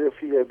punch as if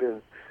he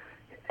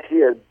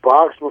had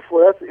boxed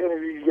before. That's the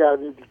interview you guys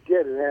need to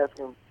get and ask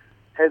him,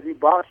 has he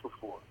boxed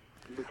before?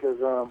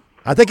 Because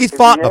I think he's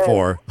fought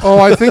before.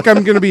 I think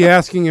I'm going to be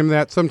asking him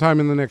that sometime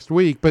in the next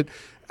week. But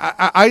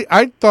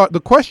I thought the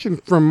question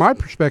from my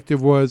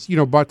perspective was,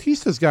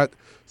 Bautista's got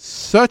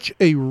such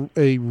a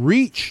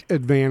reach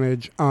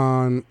advantage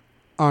on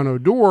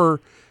Odor,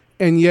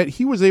 and yet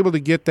he was able to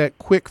get that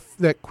quick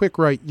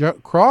right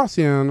cross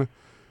in,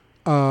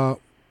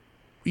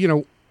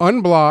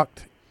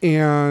 unblocked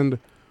and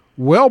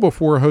well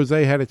before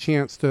Jose had a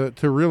chance to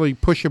really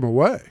push him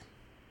away.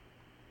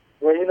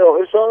 Well,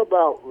 it's all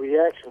about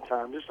reaction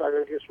time. Just like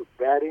I guess with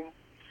batting,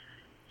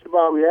 it's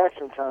about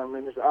reaction time,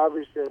 and it's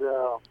obvious that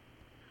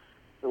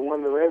the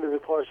one that ended the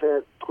punch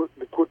had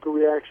the quicker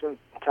reaction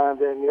time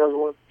than the other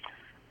one,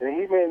 and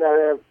he may not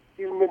have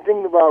even been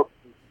thinking about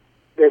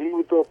that he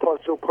would throw a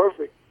punch so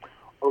perfect,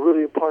 or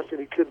really a punch that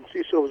he couldn't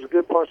see. So it was a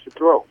good punch to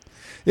throw.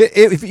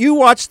 If you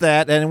watch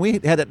that, and we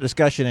had that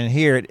discussion in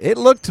here, it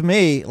looked to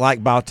me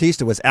like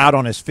Bautista was out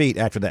on his feet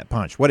after that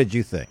punch. What did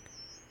you think?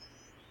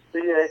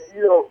 Yeah,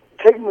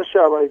 taking a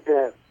shot like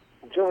that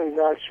generally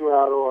knocks you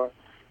out, or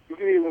you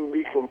can even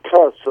be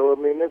concussed. So,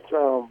 it's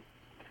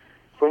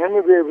for him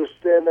to be able to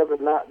stand up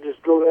and not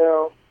just go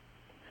down,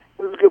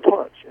 it was a good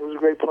punch. It was a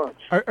great punch.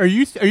 Are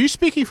you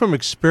speaking from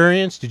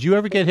experience? Did you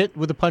ever get hit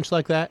with a punch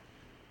like that?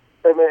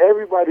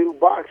 Everybody who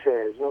boxes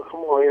has. Come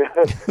on.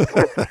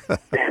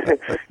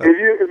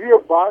 if you're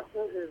a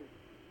boxer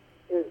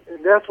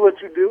and that's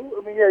what you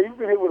do, you've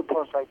been hit with a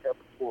punch like that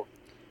before.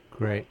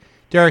 Great.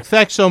 Derrick,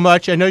 thanks so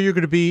much. I know you're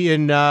going to be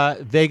in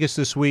Vegas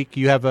this week.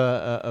 You have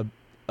a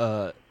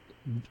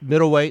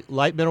middleweight,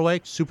 light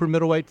middleweight, super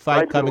middleweight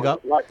fight coming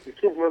up.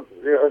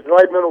 It's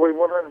light middleweight,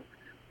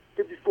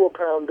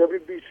 154-pound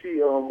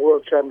WBC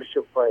World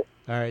Championship fight.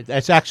 All right.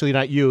 That's actually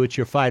not you. It's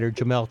your fighter,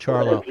 Jamel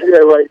Charlo. Yeah,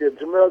 right. Yeah.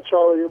 Jamel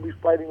Charlo, he'll be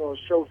fighting on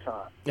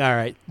Showtime. All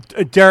right.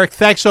 Derrick,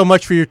 thanks so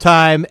much for your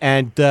time,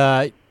 and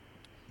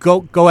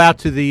go out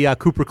to the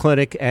Cooper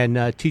Clinic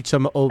and teach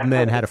some old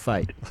men how to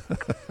fight.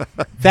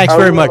 Thanks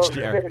very much,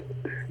 Derrick.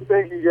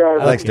 Thank you,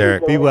 guys. Thanks,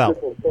 Derrick. Be well.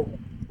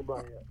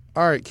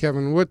 All right,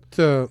 Kevin,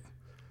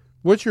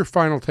 what's your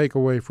final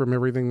takeaway from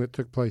everything that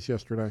took place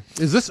yesterday?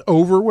 Is this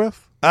over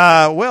with?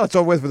 Well, it's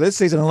over with for this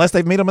season unless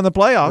they meet them in the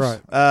playoffs.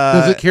 Right.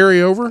 Does it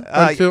carry over?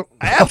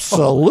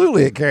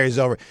 Absolutely, it carries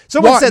over.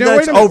 Someone said that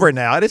it's over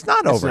now, and it's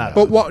not over now.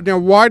 But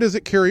why does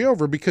it carry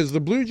over? Because the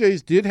Blue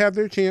Jays did have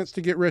their chance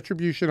to get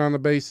retribution on the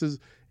bases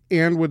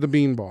and with the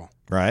beanball.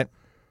 Right.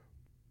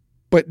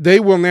 But they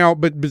will now,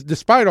 but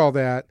despite all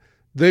that,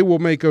 they will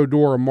make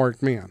Odor a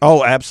marked man.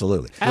 Oh,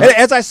 absolutely.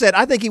 As I said,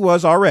 I think he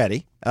was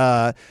already.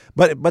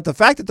 But the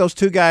fact that those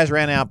two guys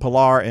ran out,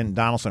 Pilar and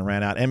Donaldson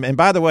ran out, and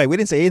by the way, we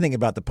didn't say anything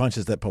about the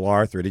punches that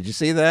Pilar threw. Did you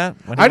see that?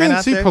 I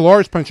didn't see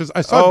Pilar's punches.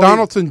 I saw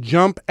Donaldson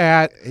jump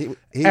at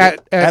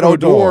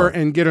Odor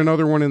and get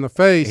another one in the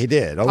face. He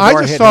did. Odor I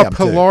just hit saw him,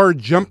 Pilar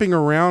jumping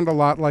around a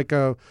lot like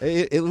a.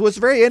 It was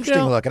very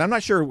interesting looking. I'm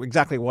not sure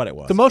exactly what it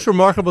was. The most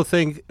remarkable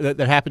thing that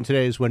happened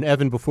today is when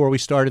Evan, before we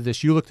started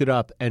this, you looked it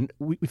up, and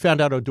we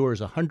found out Odor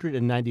is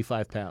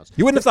 195 pounds.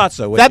 You wouldn't have thought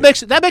so. That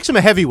makes him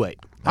a heavyweight.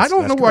 I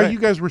don't know why you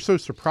guys were so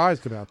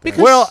surprised about that.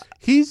 Because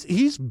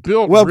he's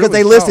built because really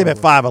they list him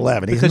solid.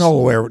 at 5'11". He's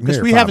nowhere near 5'11".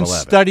 Because we haven't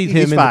studied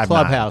him in the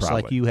clubhouse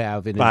probably. like you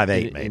have in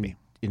 5'8", maybe.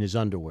 in his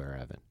underwear,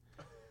 Evan.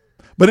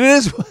 But it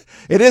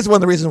is one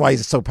of the reasons why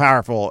he's so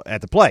powerful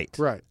at the plate,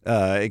 right?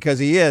 Because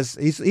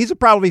he's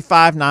probably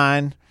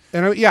 5'9".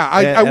 And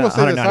I will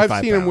say this: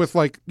 I've seen him pounds.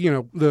 with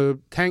the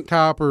tank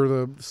top or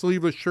the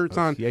sleeveless shirts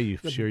on. Yeah, you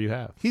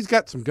have. He's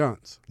got some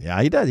guns.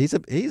 Yeah, he does.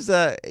 He's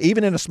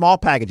even in a small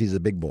package, he's a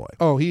big boy.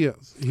 Oh, he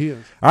is.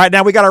 All right,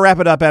 now we got to wrap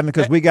it up, Evan,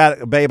 because we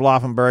got Babe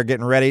Laufenberg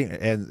getting ready.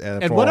 And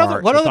what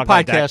other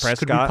podcasts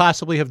could we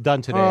possibly have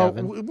done today,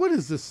 Evan? What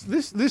is this?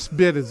 This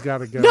bit has got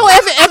to go. No,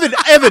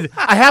 Evan.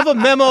 I have a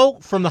memo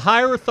from the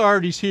higher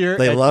authorities here.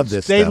 They love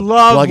this. They stuff.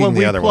 love Plugging when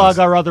we plug ones.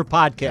 our other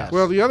podcasts.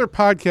 Well, the other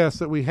podcasts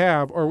that we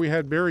have, we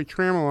had Barry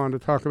Trammell on to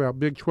talk about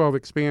Big 12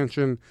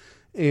 expansion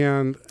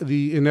and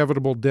the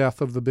inevitable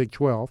death of the Big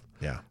 12.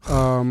 Yeah.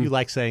 You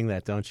like saying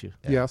that, don't you?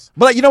 Yeah. Yes.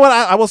 But you know what?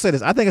 I will say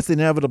this. I think it's the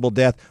inevitable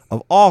death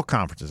of all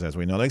conferences, as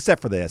we know, except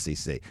for the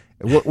SEC.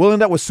 We'll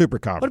end up with super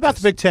conferences. What about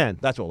the Big Ten?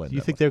 That's what we'll end up You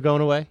think with. they're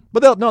going away?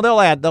 But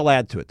they'll add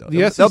to it, though.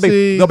 The SEC,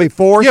 there'll be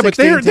 4, yeah, but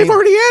 16 teams. they've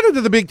already added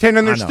to the Big Ten,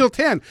 and they're still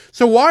 10.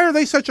 So why are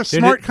they such a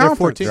smart they're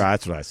conference? 14. Right,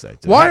 that's what I say.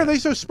 Too. Why are they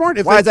so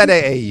smart? Why is that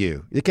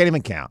AAU? You can't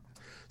even count.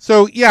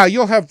 So yeah,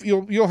 you'll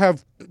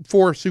have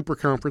 4 super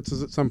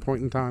conferences at some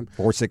point in time.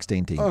 4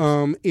 16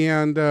 teams.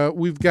 And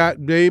we've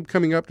got Babe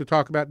coming up to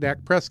talk about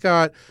Dak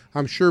Prescott.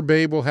 I'm sure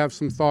Babe will have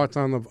some thoughts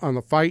on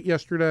the fight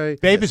yesterday.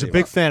 Babe is a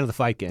big fan of the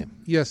fight game.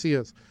 Yes, he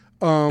is.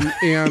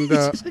 And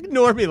just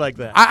ignore me like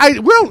that.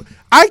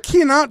 I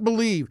cannot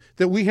believe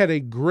that we had a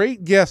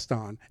great guest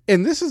on,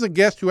 and this is a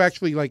guest who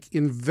actually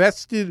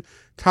invested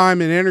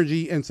time and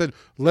energy and said,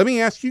 "Let me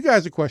ask you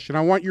guys a question.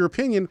 I want your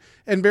opinion."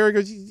 And Barry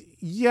goes,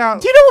 "Yeah."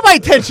 Do you know what my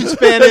attention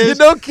span is?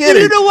 No kidding.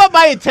 Do you know what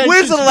my attention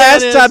When's the span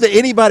last is? time that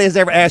anybody has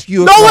ever asked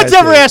you? No one's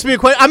ever asked me a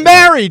question. I'm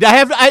married.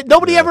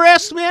 Nobody ever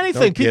asks me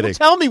anything. No People kidding.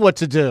 tell me what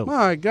to do.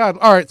 My God!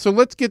 All right, so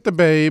let's get to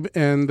Babe,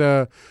 and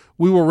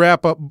we will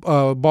wrap up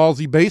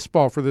Ballsy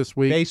baseball for this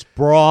week. Base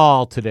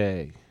brawl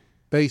today.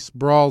 Base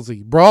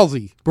Brawlzy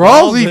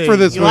for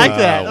this you week. like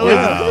that? Wow. Look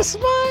at the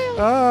smile.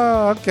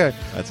 Oh, okay.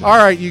 All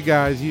right, you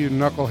guys, you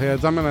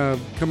knuckleheads. I'm going to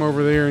come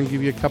over there and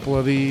give you a couple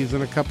of these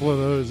and a couple of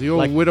those. The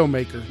old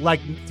Widowmaker.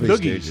 Like Three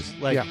noogies.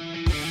 Stooges. Like Yeah.